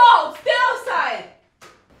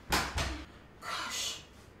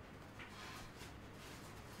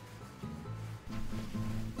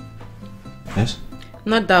 Yes?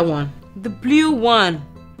 Not that one. The blue one.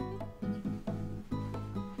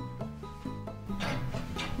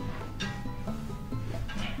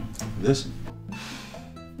 This?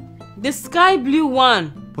 The sky blue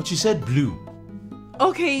one. But you said blue.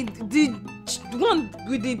 Okay, the one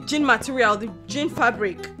with the jean material, the jean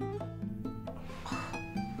fabric.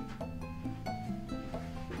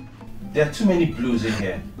 There are too many blues in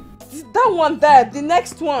here. That one there, the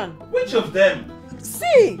next one. Which of them?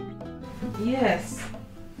 See? Yes.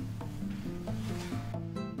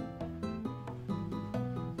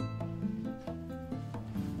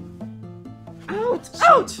 Ouch!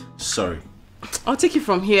 Ouch! Sorry. I'll take it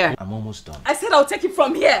from here. I'm almost done. I said I'll take it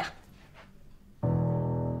from here.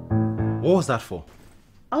 What was that for?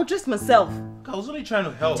 I'll dress myself. I was only trying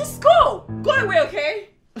to help. Just go! Go away, okay?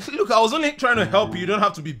 Look, I was only trying to help you. You don't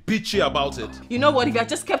have to be bitchy about it. You know what? If you had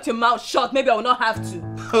just kept your mouth shut, maybe I would not have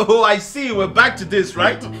to. Oh, I see. We're back to this,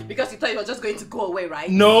 right? Because you thought you were just going to go away, right?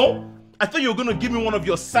 No. I thought you were going to give me one of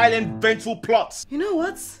your silent, vengeful plots. You know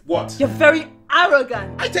what? What? You're very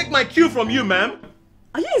arrogant. I take my cue from you, ma'am.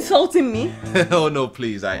 Are you insulting me? Oh, no,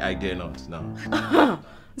 please. I dare not. No.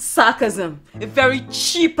 Sarcasm. A very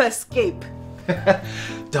cheap escape.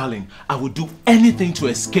 Darling, I would do anything to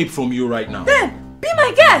escape from you right now. Then, be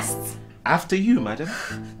my guest. After you, madam.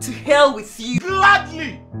 To hell with you.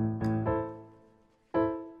 Gladly.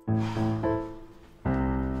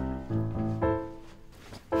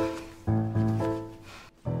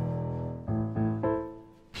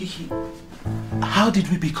 How did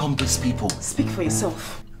we become these people? Speak for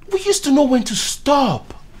yourself. We used to know when to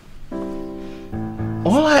stop.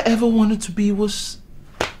 All I ever wanted to be was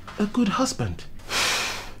a good husband.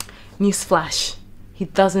 Newsflash. He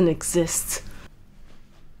doesn't exist.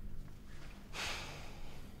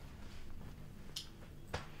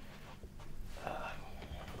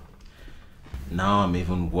 Now I'm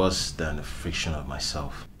even worse than a friction of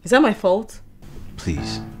myself. Is that my fault?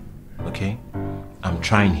 Please, okay? I'm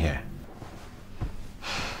trying here.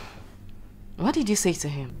 What did you say to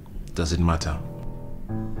him? Does it matter?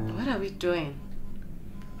 What are we doing?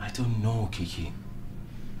 I don't know, Kiki.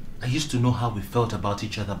 I used to know how we felt about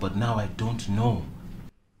each other, but now I don't know.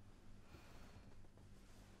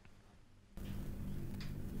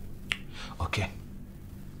 Okay.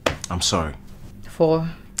 I'm sorry. For?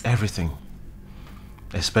 Everything.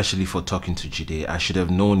 Especially for talking to Jide. I should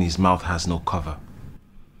have known his mouth has no cover.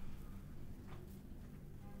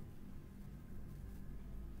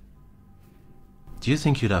 Do you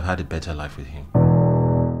think you'd have had a better life with him?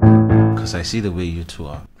 Because I see the way you two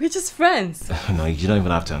are. We're just friends. No, you don't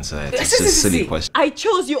even have to answer that. It's a silly question. I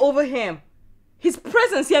chose you over him. His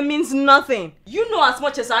presence here means nothing. You know as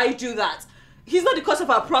much as I do that. He's not the cause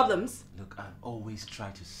of our problems. Look, I've always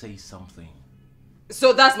tried to say something.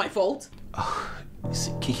 So that's my fault?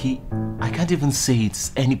 See, Kiki, I can't even say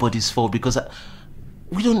it's anybody's fault because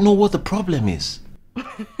we don't know what the problem is.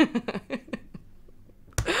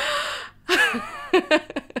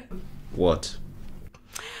 What?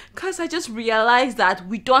 Because I just realized that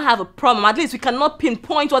we don't have a problem. At least we cannot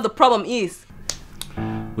pinpoint what the problem is.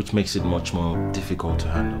 Which makes it much more difficult to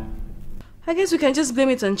handle. I guess we can just blame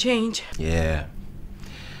it on change. Yeah.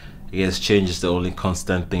 I guess change is the only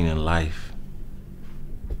constant thing in life.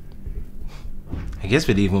 I guess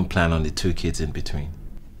we'd even plan on the 2 kids in between.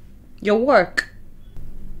 Your work.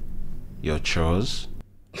 Your chores.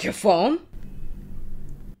 Your phone.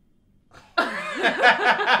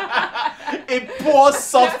 A poor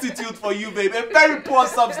substitute for you, babe. A very poor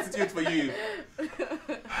substitute for you.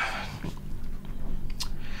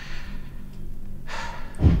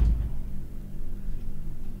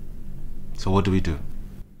 So what do we do?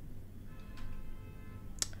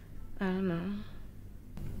 I don't know.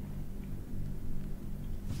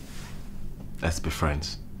 Let's be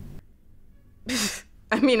friends.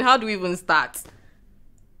 I mean, how do we even start?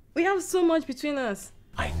 We have so much between us.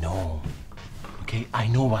 I know. Okay, I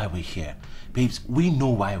know why we're here. Babes, we know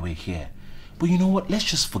why we're here. But you know what? Let's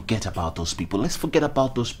just forget about those people. Let's forget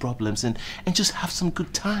about those problems and just have some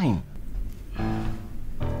good time.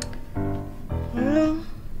 Well,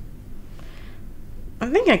 I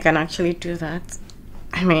think I can actually do that.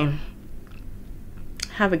 I mean,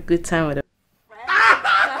 have a good time with it.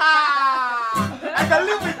 I can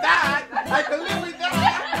live with that. I can live with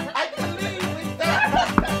that. I can live with that.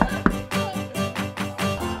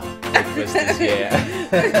 Breakfast is here.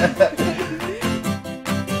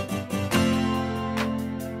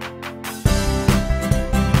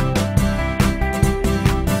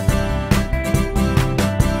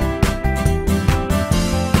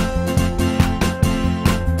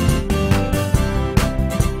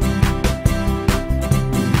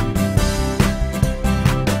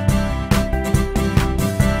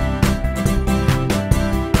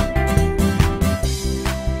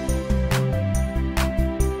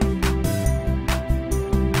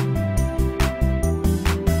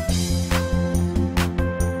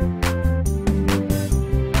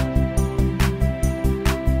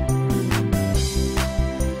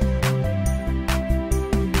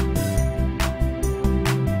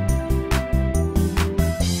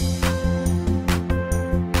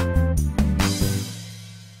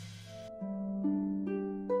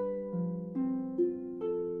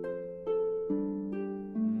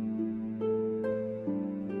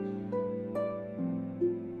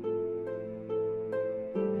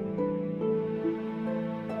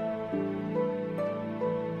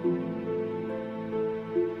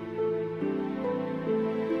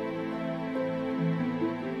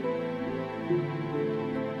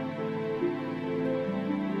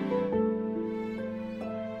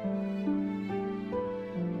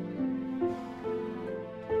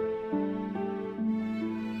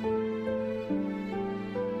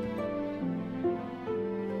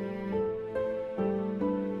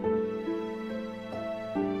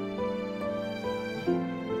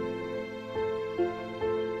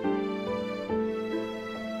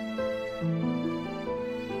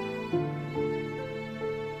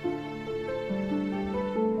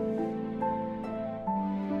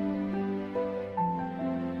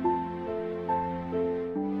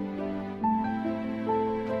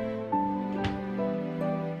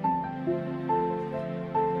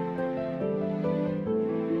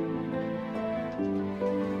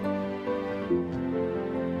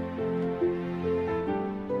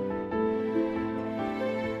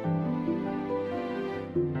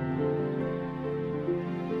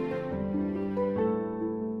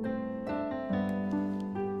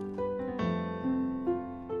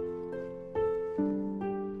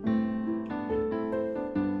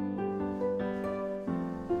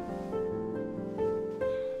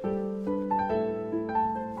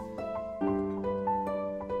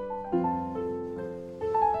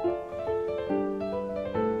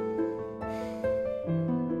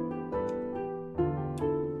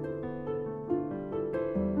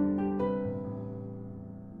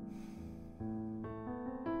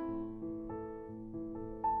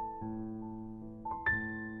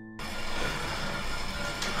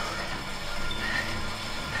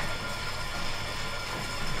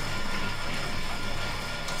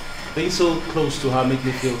 Being so close to her make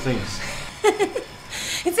me feel things.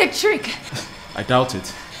 It's a trick. I doubt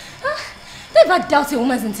it. Never doubt a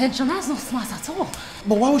woman's intention. That's not smart at all.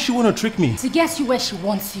 But why would she want to trick me? To get you where she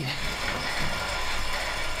wants you.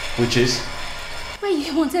 Which is? Where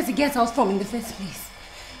you wanted to get out from in the first place.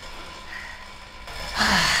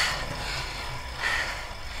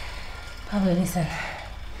 Pablo, listen.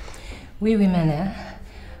 We women,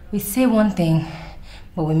 we say one thing,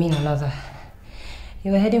 but we mean another.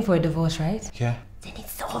 You were heading for a divorce, right? Yeah. Then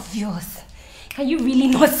it's obvious. Can you really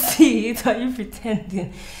not see it? Are you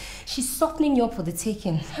pretending? She's softening you up for the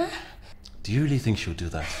taking, huh? Do you really think she'll do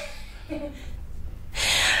that?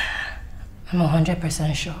 I'm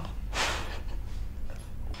 100% sure.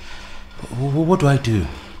 What do I do?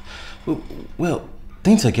 Well,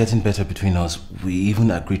 things are getting better between us. We even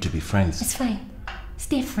agreed to be friends. It's fine.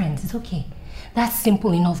 Stay friends, it's okay. That's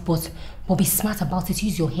simple enough, but be smart about it.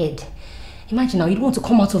 Use your head. Imagine now, you don't want to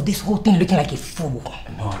come out of this whole thing looking like a fool.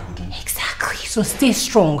 No, I wouldn't. Exactly. So stay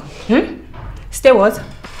strong. Stay what?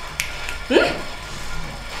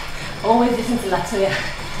 Always listen to Latoya.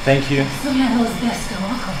 Thank you. Latoya knows best. You're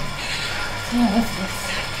welcome. Latoya knows best.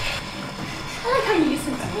 I like how you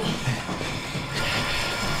listen to me.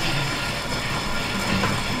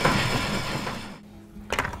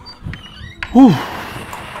 Whew.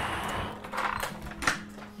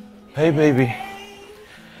 Hey, baby.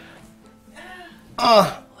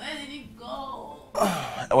 Where did you go?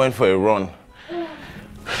 I went for a run. Your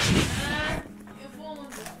phone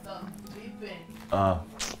was beeping.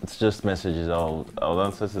 It's just messages. I'll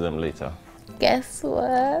answer to them later. Guess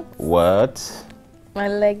what? What? My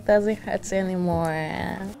leg doesn't hurt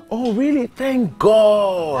anymore. Oh, really? Thank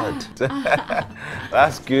God.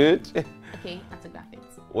 That's good. Okay, autograph it.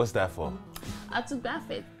 What's that for?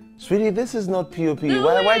 Autograph it. Sweetie, this is not POP. Do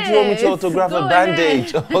Why do you want me to autograph a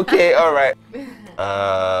bandage? Okay, all right.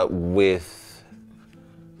 With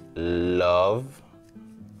love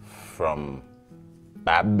from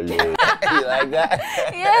Pablo. You like that?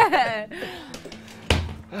 Yeah.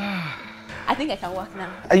 I think I can walk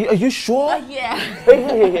now. Are you sure? Yeah.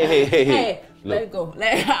 Hey. Let it go.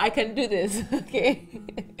 I can do this, okay?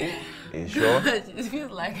 Are you sure? It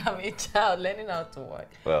feels like I'm a child learning how to walk.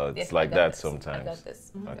 Well, it's Yes, like that this. sometimes. I got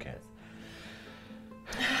this. Okay.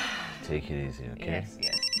 Take it easy, okay?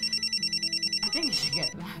 Yes. I think you should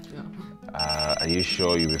get that though. Are you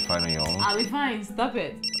sure you'll be fine on your own? I'll be fine. Stop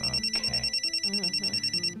it. Okay.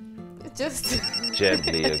 Just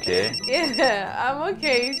Gently, okay? Yeah, I'm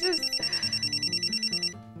okay. Just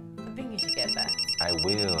I think you should get that. I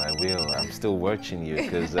will. I'm still watching you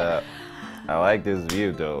because I like this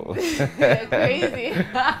view though. You're crazy.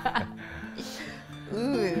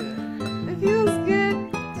 Ooh, it feels good.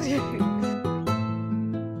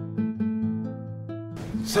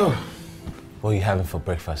 So, what are you having for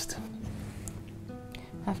breakfast?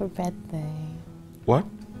 Happy birthday. What?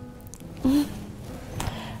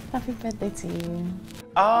 Happy birthday to you.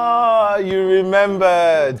 Ah, you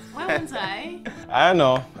remembered. Why won't I? I don't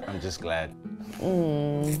know. I'm just glad.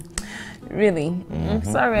 Really? I'm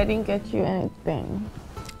sorry I didn't get you anything.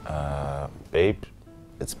 Babe,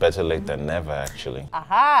 it's better late than never, actually.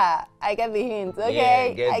 Aha! I get the hint.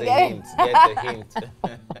 Okay. Yeah, I get the hint.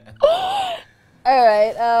 All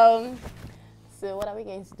right. So what are we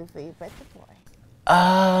going to do for your birthday boy?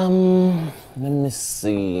 Let me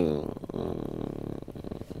see.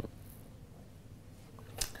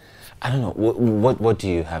 I don't know. What do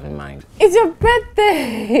you have in mind? It's your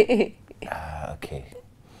birthday. Okay.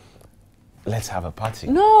 Let's have a party.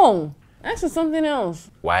 No, that's for something else.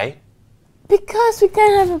 Why? Because we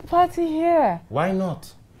can't have a party here. Why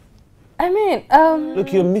not? I mean,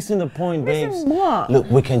 Look, you're missing the point, babes. what? Look,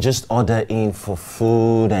 we can just order in for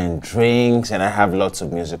food and drinks, and I have lots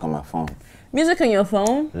of music on my phone. Music on your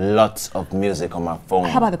phone? Lots of music on my phone.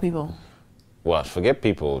 How about the people? Well, forget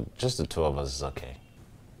people. Just the two of us is okay.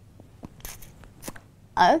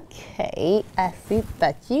 Okay, I see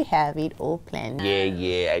that you have it all planned.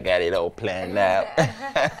 Yeah, I got it all planned out. Alright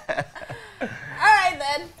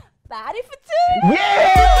then, party for two!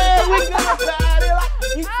 Yeah, we're gonna party like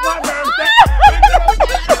it's my birthday.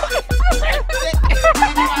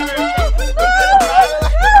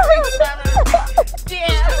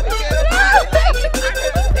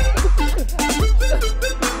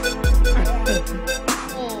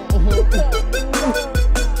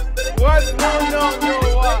 What? No,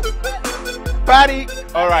 what? Party.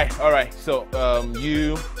 All right. So,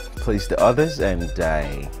 you place the others, and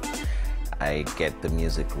I get the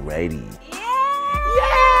music ready.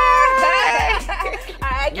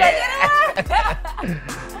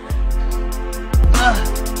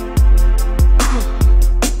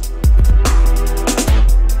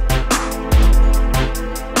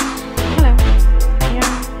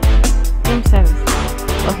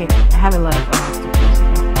 I have a lot of hours to do.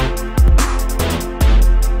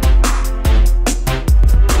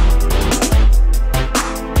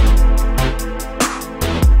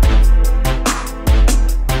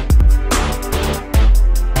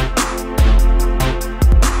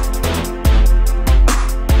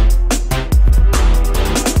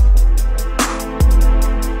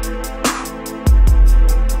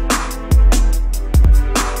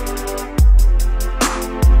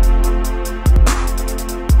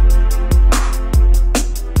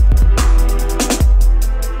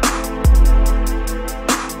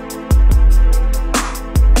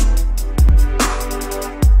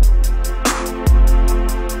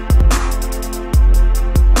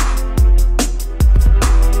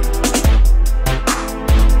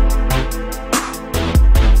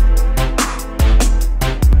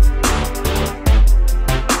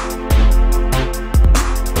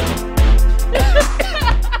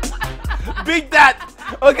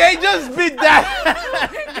 Okay, just beat that.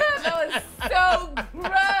 That was so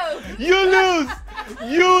gross. You lose.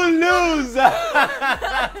 You lose. Oh,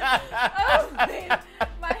 man.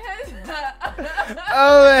 My head's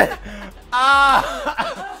Oh man.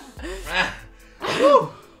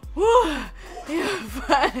 You're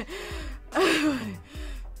fine.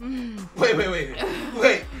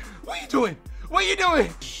 Wait. What are you doing? What are you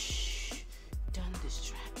doing? Shh. Don't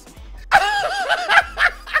distract me.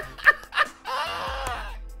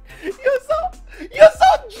 You're so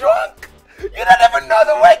drunk. You don't even know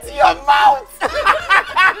the way to your mouth.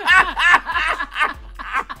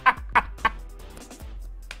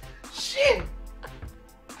 Shit.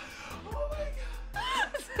 Oh my God.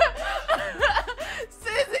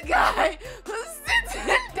 Says the guy who's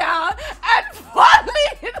sitting down and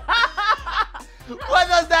falling. What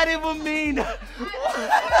does that even mean? What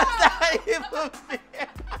does that even mean?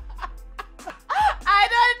 I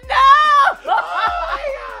don't know.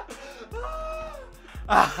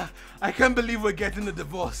 I can't believe we're getting a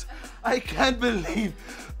divorce. I can't believe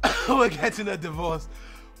we're getting a divorce.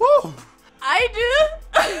 Woo! I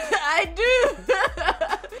do.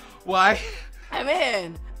 Why? I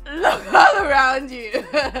mean, look all around you.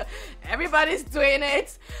 Everybody's doing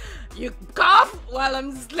it. You cough while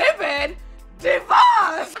I'm sleeping.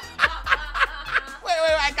 Divorce. Wait,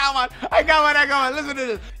 I got one. Listen to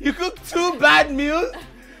this. You cook 2 bad meals.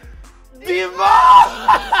 Divorce.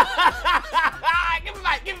 Give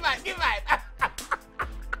me back.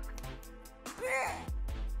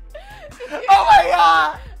 Oh my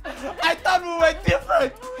God. I thought we were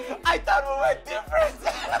different.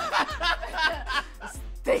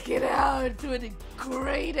 Stick it out to the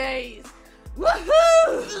great days.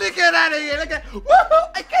 Woohoo! Look at that again. Woohoo!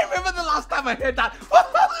 I can't remember the last time I heard that.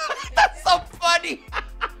 Woohoo! That's so funny.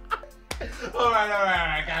 All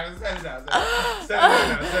right. Guys, set it down.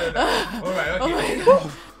 All right, okay.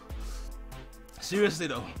 Oh Seriously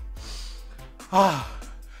though,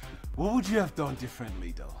 what would you have done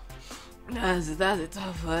differently though? That's a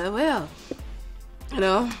tough one. Well, you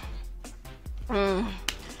know,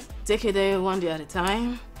 take a day one day at a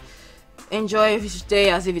time. Enjoy each day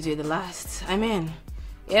as if it were the last. I mean,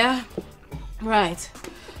 yeah, right.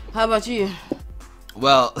 How about you?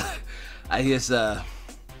 Well, I guess I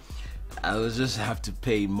will just have to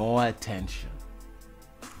pay more attention,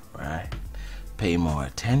 right? Pay more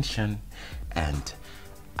attention, and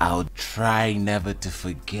I'll try never to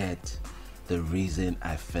forget the reason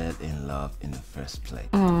I fell in love in the first place.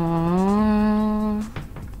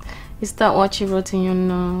 Is that what you wrote in your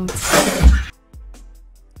notes?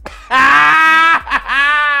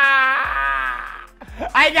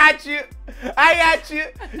 I got you.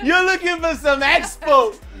 You're looking for some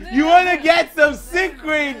expo. You want to get some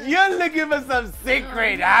secret. You're looking for some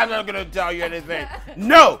secret. I'm not going to tell you anything.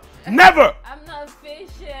 No, never. I'm not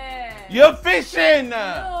fishing. You're fishing.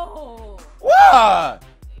 No. What?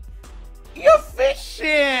 You're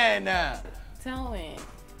fishing. Tell me.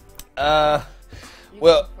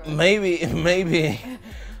 Well, maybe.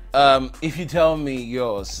 If you tell me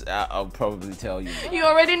yours, I'll probably tell you. You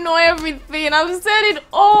already know everything. I've said it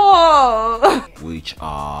all. Which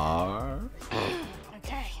are?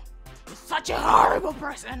 Okay. You're such a horrible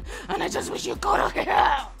person, and I just wish you go to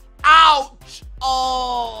hell. Ouch!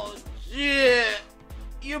 Oh, shit.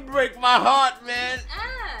 You break my heart, man.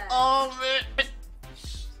 Oh, man.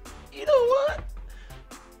 You know what?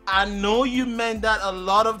 I know you meant that a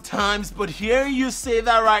lot of times, but hearing you say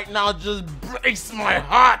that right now just breaks my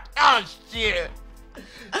heart. Oh, shit.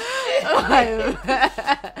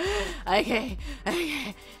 Okay.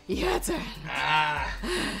 Your turn.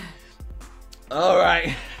 All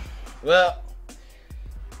right. Well,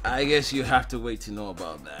 I guess you have to wait to know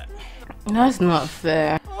about that. That's not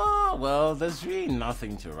fair. Oh, Oh, well, there's really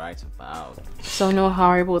nothing to write about. So no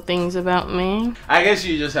horrible things about me? I guess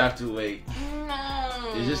you just have to wait.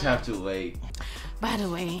 No. You just have to wait. By the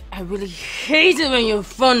way, I really hate it when your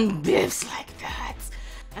phone bips like that.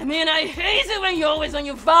 I mean, I hate it when you're always on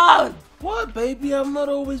your phone. What, baby? I'm not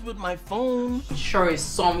always with my phone. Sure is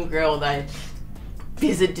some girl that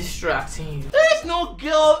busy distracting you. There's no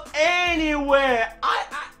girl anywhere. I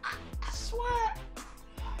swear.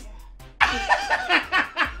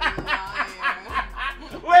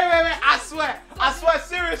 Wait. I swear,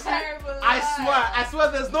 seriously. I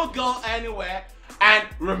swear there's no girl anywhere. And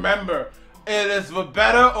remember, it is for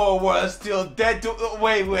better or worse till dead to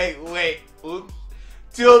wait. Oops.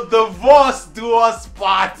 Till divorce do us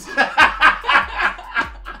part.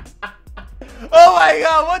 Oh my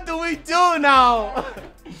god, what do we do now?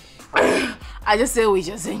 I just say we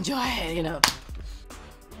just enjoy it, you know.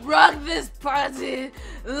 Rock this party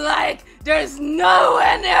like there's no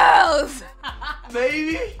one else.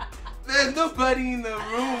 Baby, there's nobody in the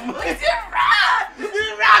room. We can rock! We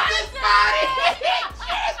rock this party!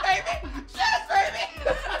 Cheers, baby! Cheers, baby!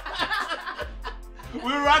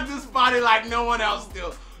 We rock this party like no one else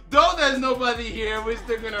do. Though there's nobody here, we're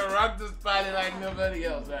still gonna rock this party like nobody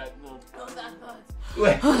else has.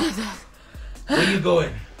 Wait. Where are you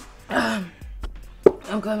going? I'm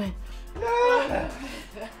coming.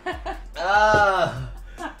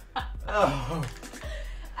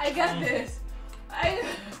 I got this. I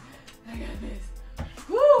got this.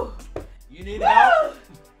 Woo! You need help?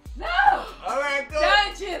 No! Alright, go.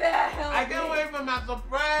 Don't you dare help I can't wait for my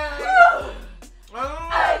surprise. Woo!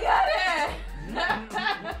 I got it!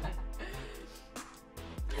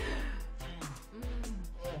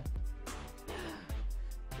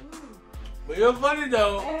 But you're funny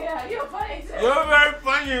though. Yeah, you're funny too. You're very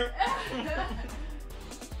funny.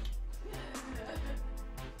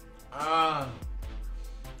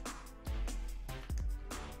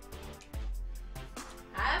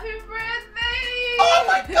 Happy birthday! Oh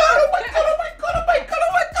my god!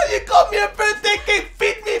 You got me a birthday cake!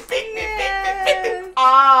 Feed me! I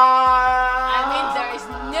mean, there is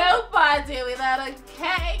no party without a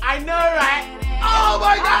cake. I know, right? Oh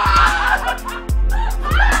my god!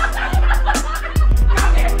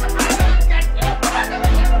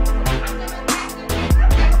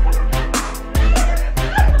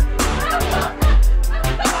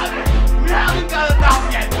 We haven't got enough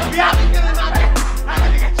yet!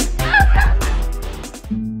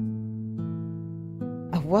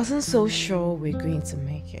 I wasn't so sure we're going to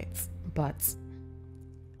make it, but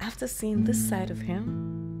after seeing this side of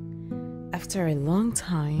him, after a long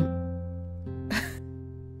time,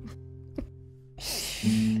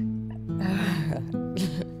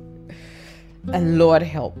 and Lord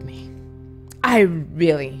help me, I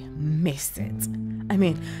really missed it. I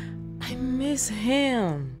mean, I miss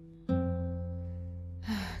him.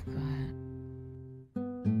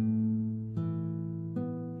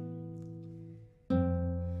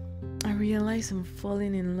 I realize I'm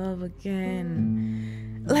falling in love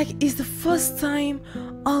again. Like it's the first time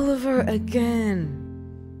all over again.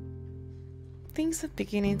 Things are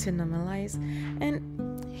beginning to normalize, and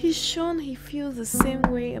he's shown he feels the same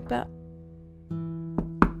way about.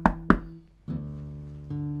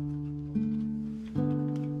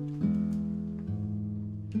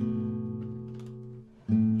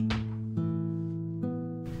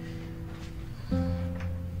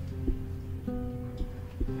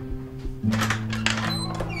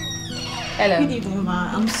 Hello. Good evening,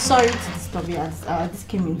 ma. I'm sorry to disturb you. I just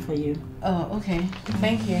came in for you. Oh, okay.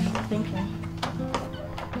 Thank you. Thank you.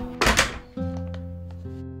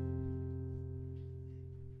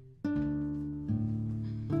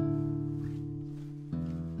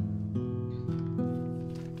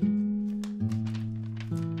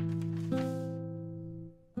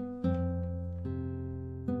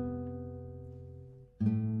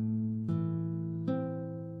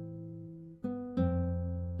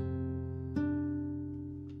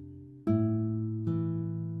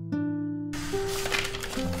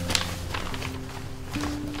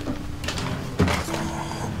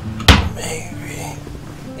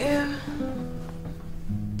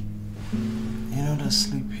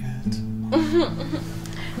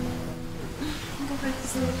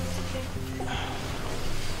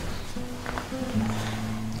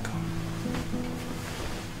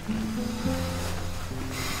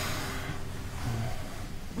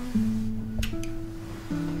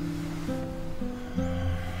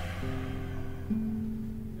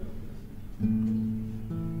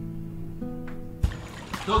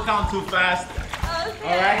 Don't count too fast. Okay.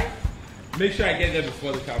 Alright? Make sure I get there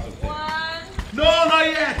before the count of 10. 1. No, not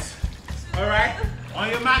yet. Alright? On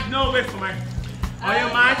your mark, no, wait for my. On your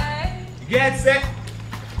mark. Get set. 3,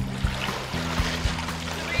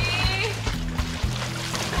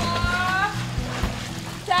 4,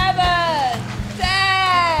 7,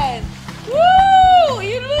 10. Woo!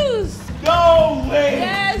 You lose. No way.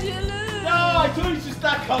 Yes, you lose. No, I told you to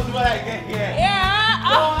start counting when I get here. Yeah.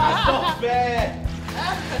 No, that's not fair.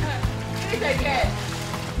 Do it again.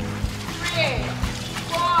 3,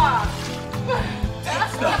 4.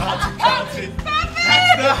 That's not how to count it.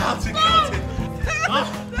 That's not how to count it. Huh?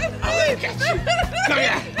 I'm gonna catch you. Come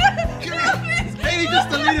here. Come here. Maybe just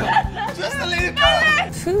a little. Just a little.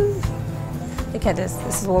 Look at this.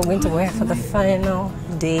 This is what we're going to wear for the final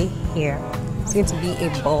day here. It's going to be a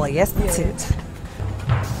ball. Yes, that's it.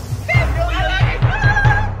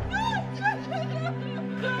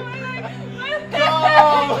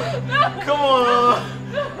 Come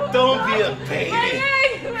on. Don't be a baby.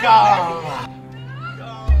 Come on.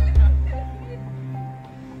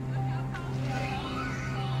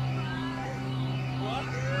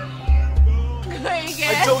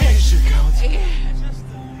 I told you you should count.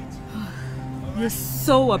 You're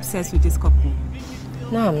so obsessed with this couple.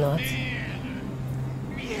 No, I'm not.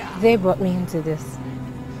 They brought me into this.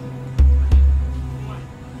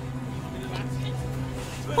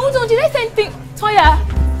 Hold on, did I say anything? Toya!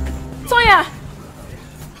 Toya!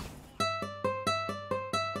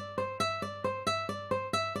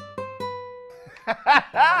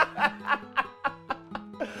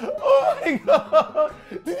 Oh my God!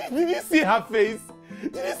 Did you see her face?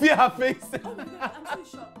 Did you see her face? Oh my God, I'm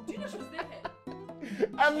so shocked. Do you know she was naked?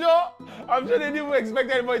 I'm sure they didn't even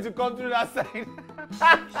expect anybody to come through that side.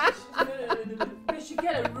 No. They should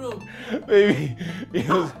get a room. Baby, you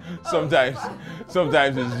know, sometimes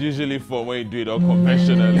it's usually fun when you do it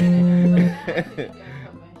unconventionally.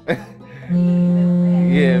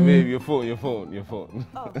 Yeah, baby, your phone.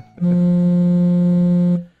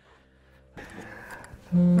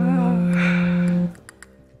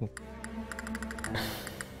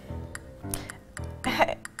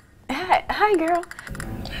 Hi, girl.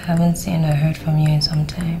 I haven't seen or heard from you in some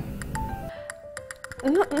time.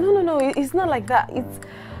 No, it's not like that.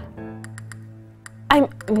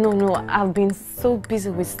 No, I've been so busy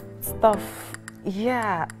with stuff.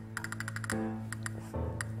 Yeah.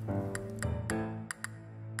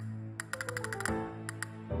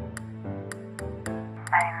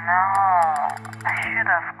 I know. I should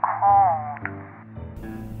have called.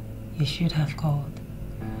 You should have called.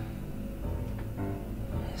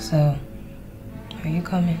 So, are you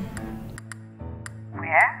coming?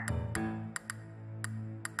 Where?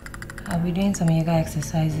 I'll be doing some yoga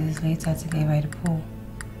exercises later today by the pool.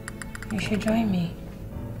 You should join me.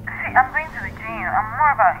 See, I'm going to the gym. I'm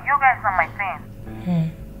more about yoga is not my thing.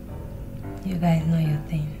 Yoga is not your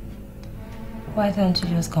thing. Why don't you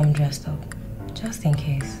just come dressed up? Just in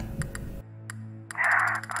case.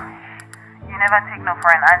 You never take no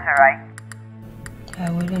for an answer, right?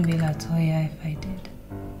 I wouldn't be Latoya if I did.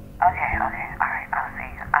 Okay. Alright, I'll see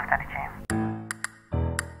you after the gym.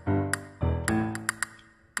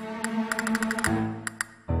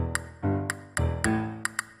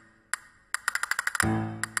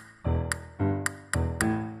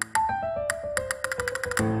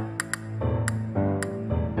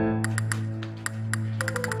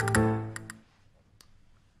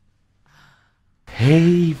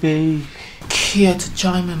 Hey, babe. Care to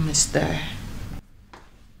join me, mister?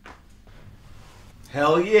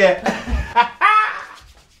 Hell yeah!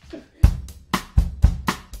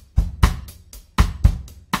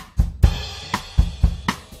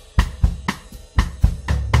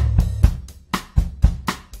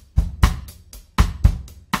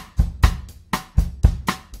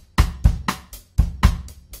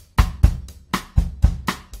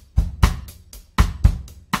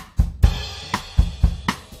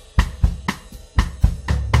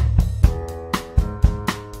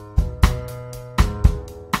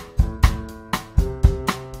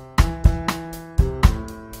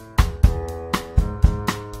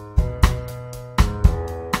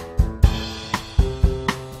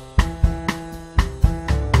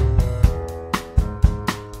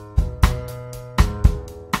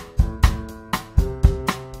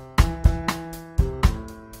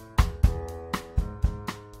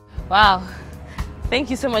 Wow. Thank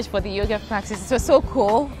you so much for the yoga practice. It was so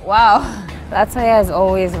cool. Wow. Latoya is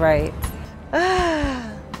always right.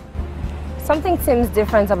 Something seems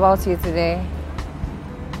different about you today.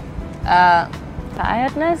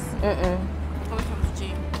 Tiredness? Coming from the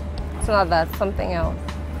gym. It's not that, something else.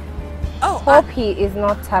 Oh, Hope he is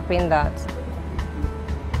not tapping that.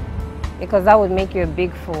 Because that would make you a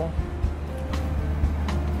big fool.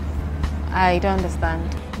 I don't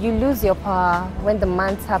understand. You lose your power when the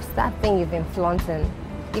man taps that thing you've been flaunting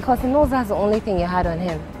because he knows that's the only thing you had on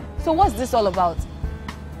him. So what's this all about?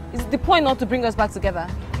 Is the point not to bring us back together?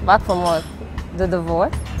 Back from what? The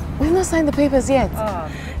divorce? We've not signed the papers yet.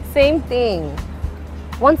 Same thing.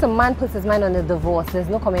 Once a man puts his mind on the divorce, there's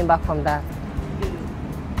no coming back from that.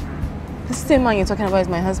 The same man you're talking about is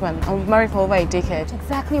my husband, and we've married for over a decade.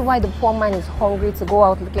 Exactly why the poor man is hungry to go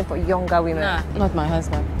out looking for younger women. Nah, not my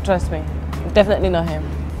husband. Trust me. Definitely not him.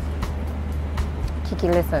 Kiki,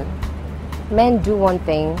 listen. Men do one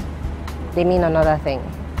thing, they mean another thing.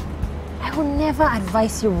 I will never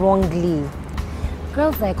advise you wrongly.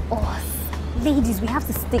 Girls like us, ladies, we have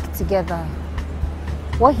to stick together.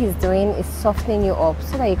 What he's doing is softening you up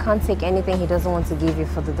so that you can't take anything he doesn't want to give you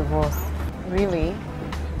for the divorce. Really?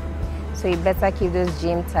 So you better keep those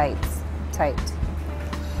gym tights tight.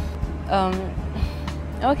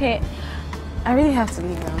 Okay. I really have to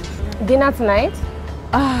leave now. Dinner tonight?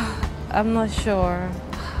 I'm not sure.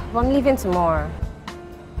 Well, I'm leaving tomorrow.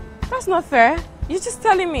 That's not fair. You're just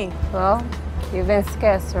telling me. Well, you've been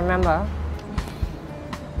scarce, remember?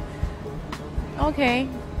 Okay.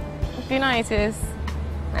 Dinner it is.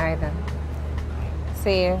 Alright then.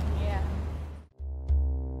 See you.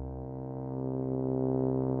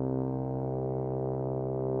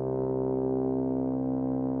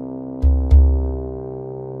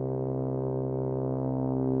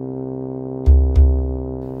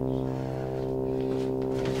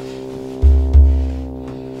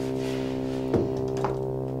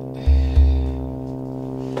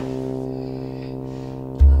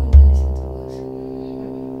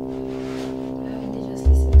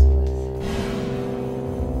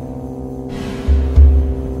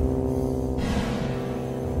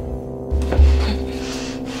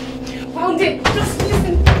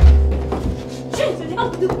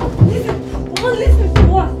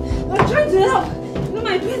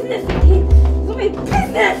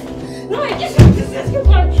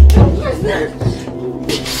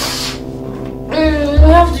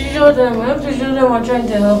 I'm trying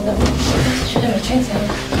to help them. I have to show them.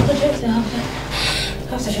 I'm trying to help them.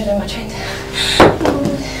 I have to show them. I'm trying to help.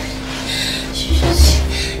 Just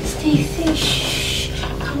stay safe. Shh.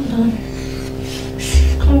 Calm down.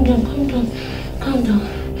 Shh. Calm down. Calm down. Calm down.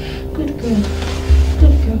 Good girl.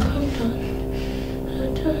 Good girl. Calm down. I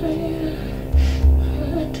tell you,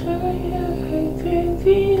 my baby. I tell you, my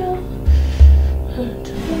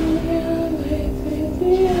baby.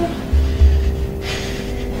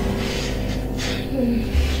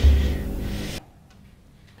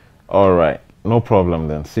 All right, no problem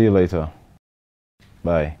then. See you later.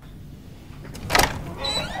 Bye.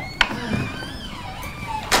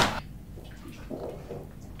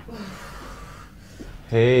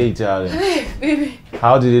 Hey, darling. Hey, baby.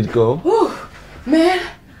 How did it go? Ooh, man.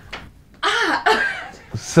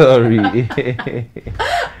 Sorry. I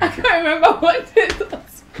can't remember what it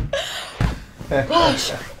was.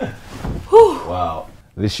 Gosh. Wow.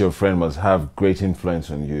 This your friend must have great influence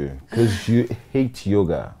on you because you hate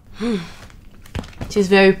yoga. She's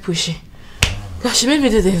very pushy. Gosh, she made me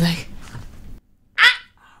do this like.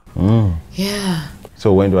 Yeah.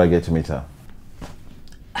 So when do I get to meet her?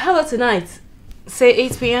 How about tonight? Say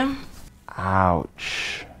 8 p.m.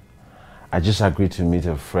 Ouch. I just agreed to meet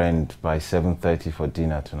a friend by 7:30 for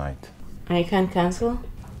dinner tonight. And you can't cancel?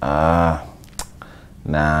 Nah.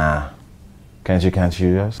 Can't you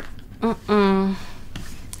just?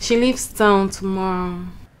 She leaves town tomorrow.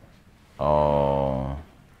 Oh.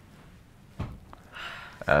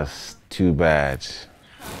 That's too bad.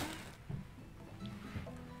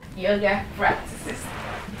 Yoga practices.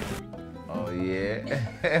 Oh yeah.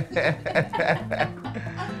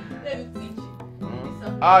 Let me teach you.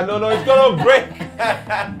 No, it's gonna break.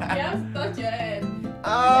 Just touch your head.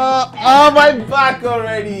 Oh, my back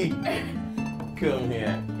already. Come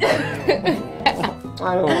here.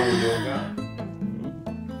 I don't want yoga.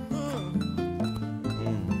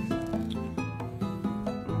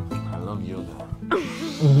 I love yoga.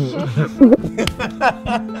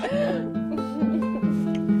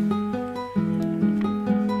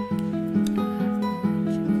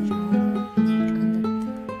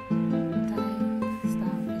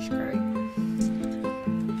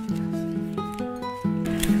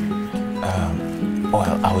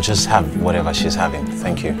 Well, I'll just have whatever she's having.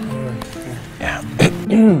 Thank you. Yeah.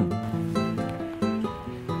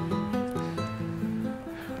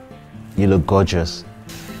 You look gorgeous.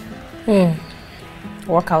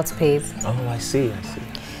 Workout pays. Oh, I see.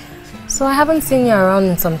 So I haven't seen you around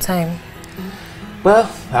in some time. Well,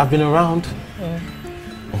 I've been around.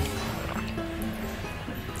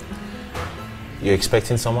 You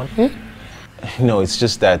expecting someone? No, it's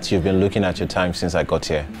just that you've been looking at your time since I got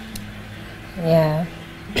here. Yeah.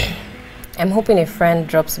 I'm hoping a friend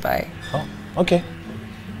drops by. Oh, okay.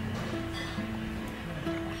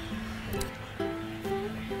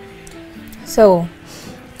 So,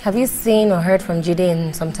 have you seen or heard from Jide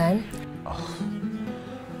in some time?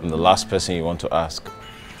 I'm the last person you want to ask.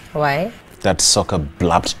 Why? That sucker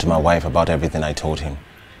blabbed to my wife about everything I told him.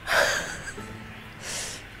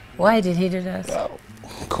 Why did he do that? Well,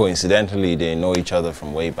 coincidentally, they know each other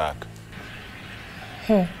from way back.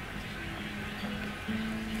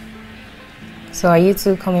 So are you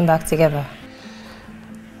two coming back together?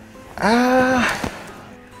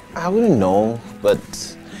 I wouldn't know,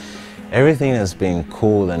 but everything has been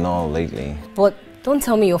cool and all lately. But don't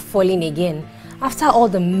tell me you're falling again. After all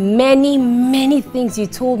the many things you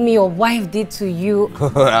told me your wife did to you.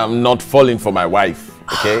 I'm not falling for my wife,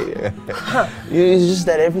 okay? It's just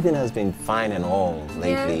that everything has been fine and all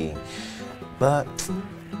lately. Yeah. But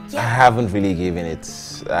I haven't really given it,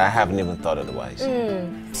 I haven't even thought otherwise.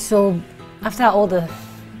 So, after all the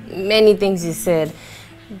many things you said,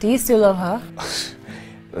 do you still love her?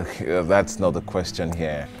 That's not the question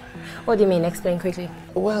here. What do you mean? Explain quickly.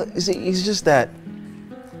 Well, it's just that,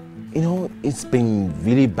 you know, it's been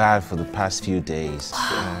really bad for the past few days.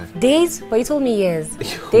 Days? But you told me years.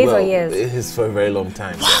 Days or years? It's for a very long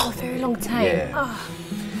time. Wow, very long time. Yeah.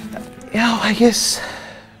 Yeah, I guess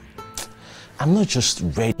I'm not just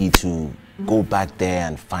ready to go back there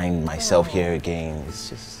and find myself here again. It's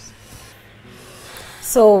just...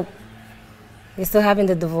 So, you're still having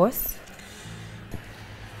the divorce?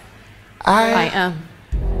 I am.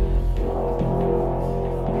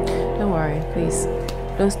 Don't worry, please.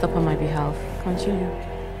 Don't stop on my behalf. Continue.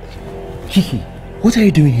 Kiki, what are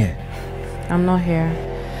you doing here? I'm not here.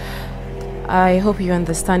 I hope you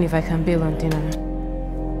understand if I can bail on dinner.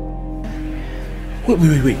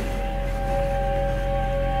 Wait.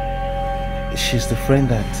 She's the friend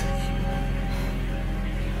that...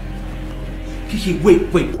 Kiki,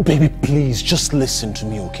 wait. Baby, please, just listen to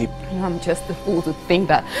me, okay? I'm just a fool to think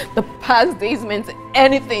that the past days meant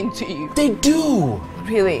anything to you. They do!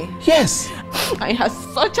 Really? Yes! I had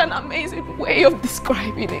such an amazing way of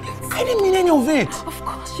describing it. I didn't mean any of it. Of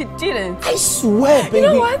course you didn't. I swear, baby.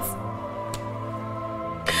 You know what?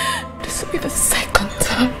 This will be the second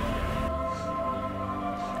time.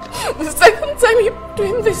 The second time you're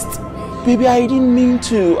doing this to me. Baby, I didn't mean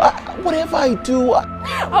to. Whatever I do,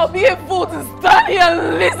 I'll be a fool to stand here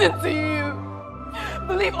and listen to you.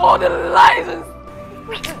 Believe all the lies and...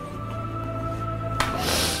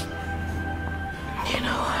 You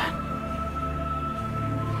know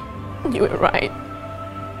what? You were right.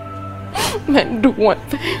 Men do one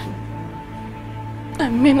thing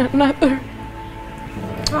and men another.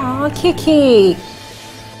 Aw, Kiki.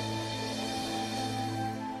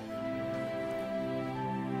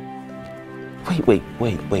 Wait.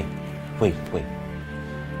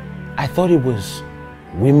 I thought it was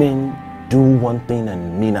women do one thing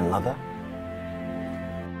and mean another.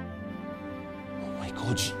 Oh my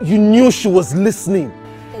God, you knew she was listening.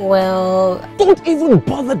 Well... Don't even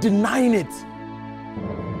bother denying it.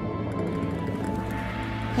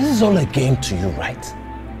 This is all a game to you, right?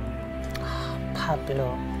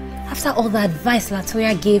 Pablo, after all the advice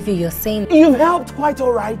Latoya gave you, you're saying... You've helped quite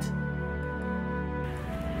all right.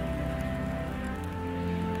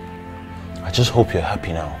 I just hope you're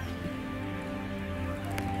happy now.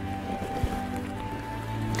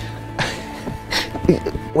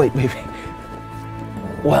 Wait, baby.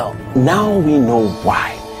 Well, now we know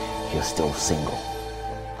why you're still single.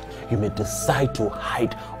 You may decide to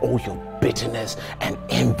hide all your bitterness and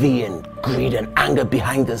envy and greed and anger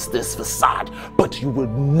behind this facade, but you will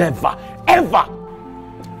never, ever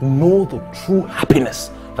know the true happiness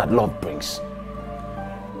that love brings.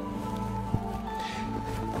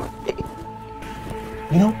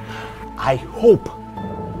 You know, I hope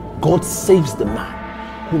God saves the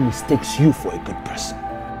man who mistakes you for a good person.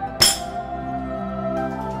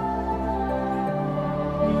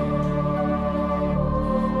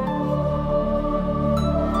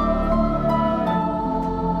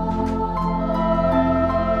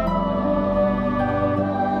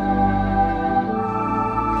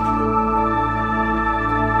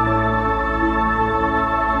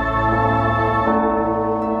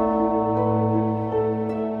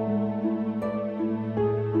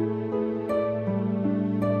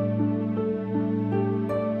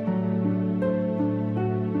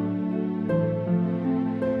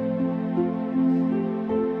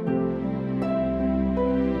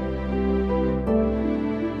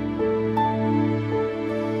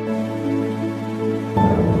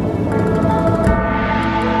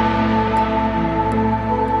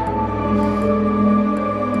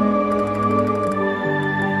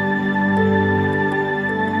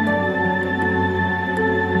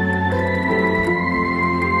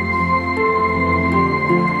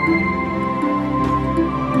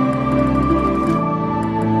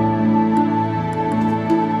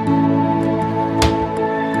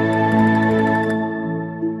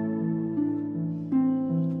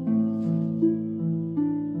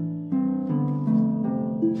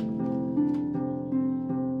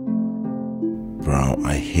 Brown,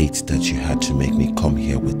 I hate that you had to make me come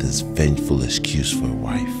here with this vengeful excuse for a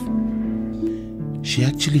wife. She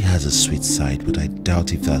actually has a sweet side, but I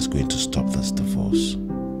doubt if that's going to stop this divorce.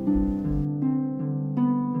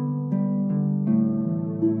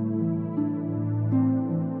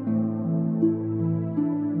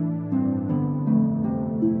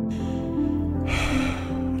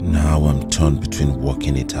 Now I'm torn between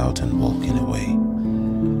working it out and walking away.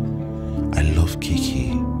 I love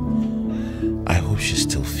Kiki. I hope she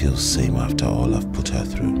still feels same after all I've put her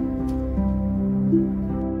through.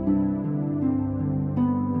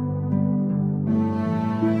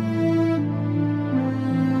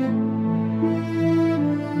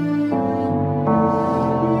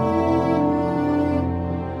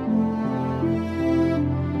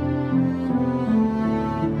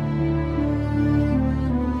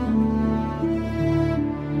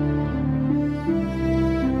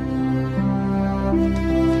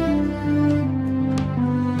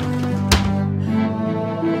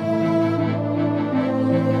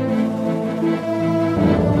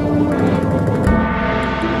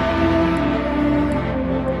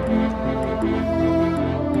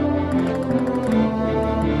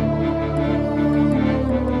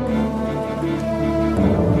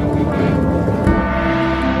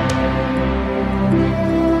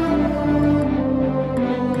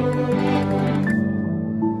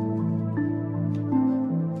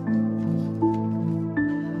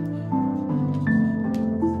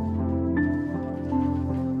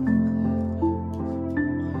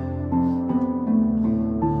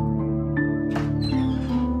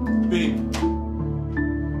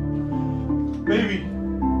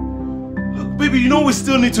 We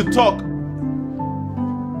still need to talk.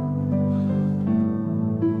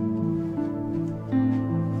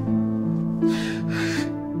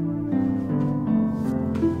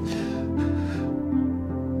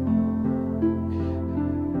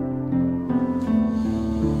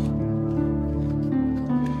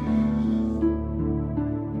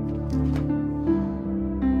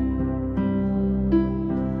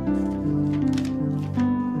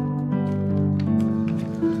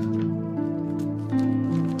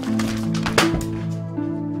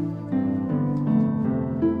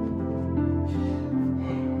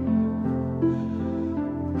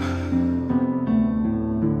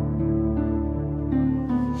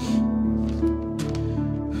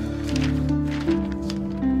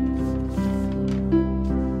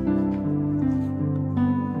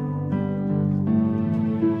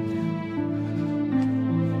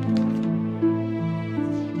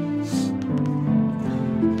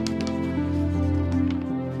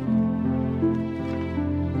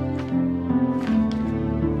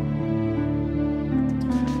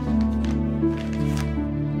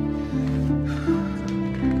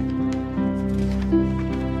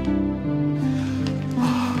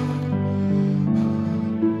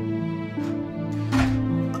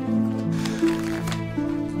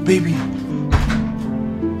 Baby,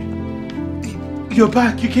 you're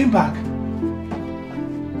back. You came back.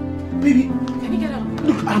 Baby, can you get up?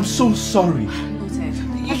 Look, I'm so sorry. Noted.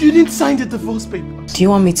 You didn't sign the divorce paper. Do you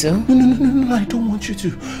want me to? No, I don't want you to.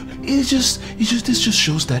 This just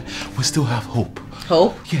shows that we still have hope.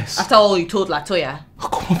 Hope? Yes. After all you told Latoya. Oh,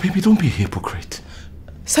 come on, baby, don't be a hypocrite.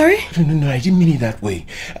 Sorry? No, I didn't mean it that way.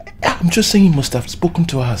 I'm just saying you must have spoken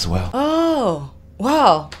to her as well. Oh,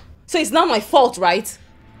 wow. So it's not my fault, right?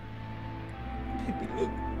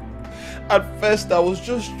 At first, I was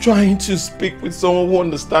just trying to speak with someone who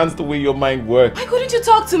understands the way your mind works. Why couldn't you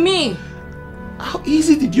talk to me? How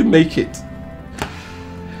easy did you make it?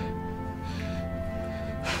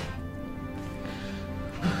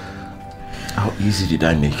 How easy did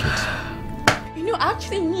I make it? You know, I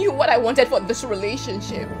actually knew what I wanted for this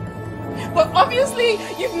relationship. But obviously,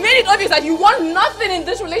 you've made it obvious that you want nothing in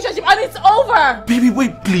this relationship and it's over! Baby,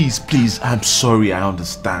 wait, please. I'm sorry, I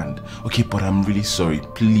understand. Okay, but I'm really sorry.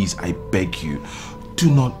 Please, I beg you. Do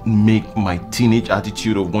not make my teenage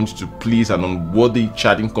attitude of wanting to please an unworthy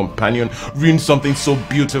chatting companion ruin something so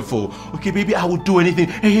beautiful. Okay, baby, I will do anything.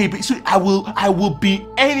 Hey, baby, so I will be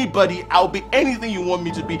anybody. I'll be anything you want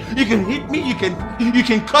me to be. You can hit me, you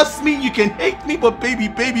can cuss me, you can hate me, but baby,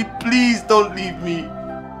 please don't leave me.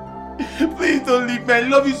 Please don't leave me. I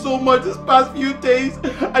love you so much this past few days.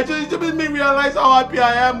 It just made me realize how happy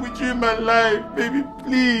I am with you in my life. Baby,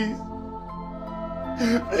 please.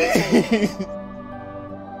 Please.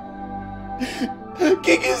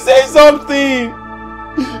 Kiki, say something.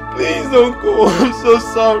 Please don't go. I'm so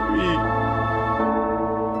sorry.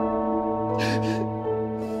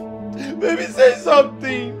 Baby, say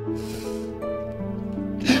something.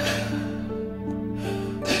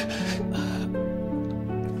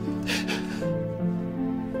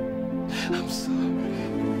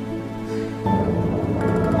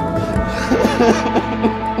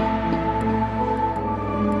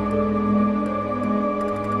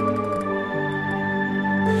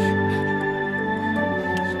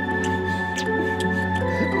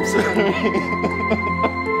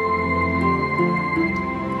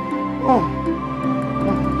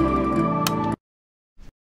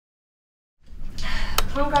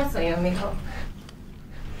 Congrats on your makeup.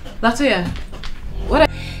 Latoya, what are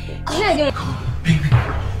you? Baby.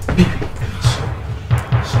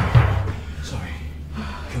 Sorry.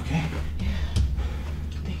 You okay?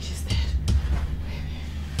 I think she's dead.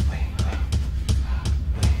 Wait.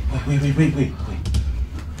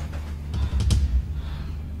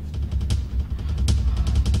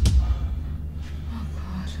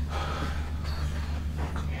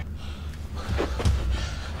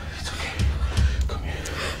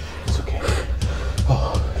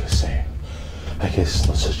 I guess it's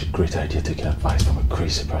not such a great idea taking advice from a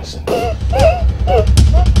crazy person.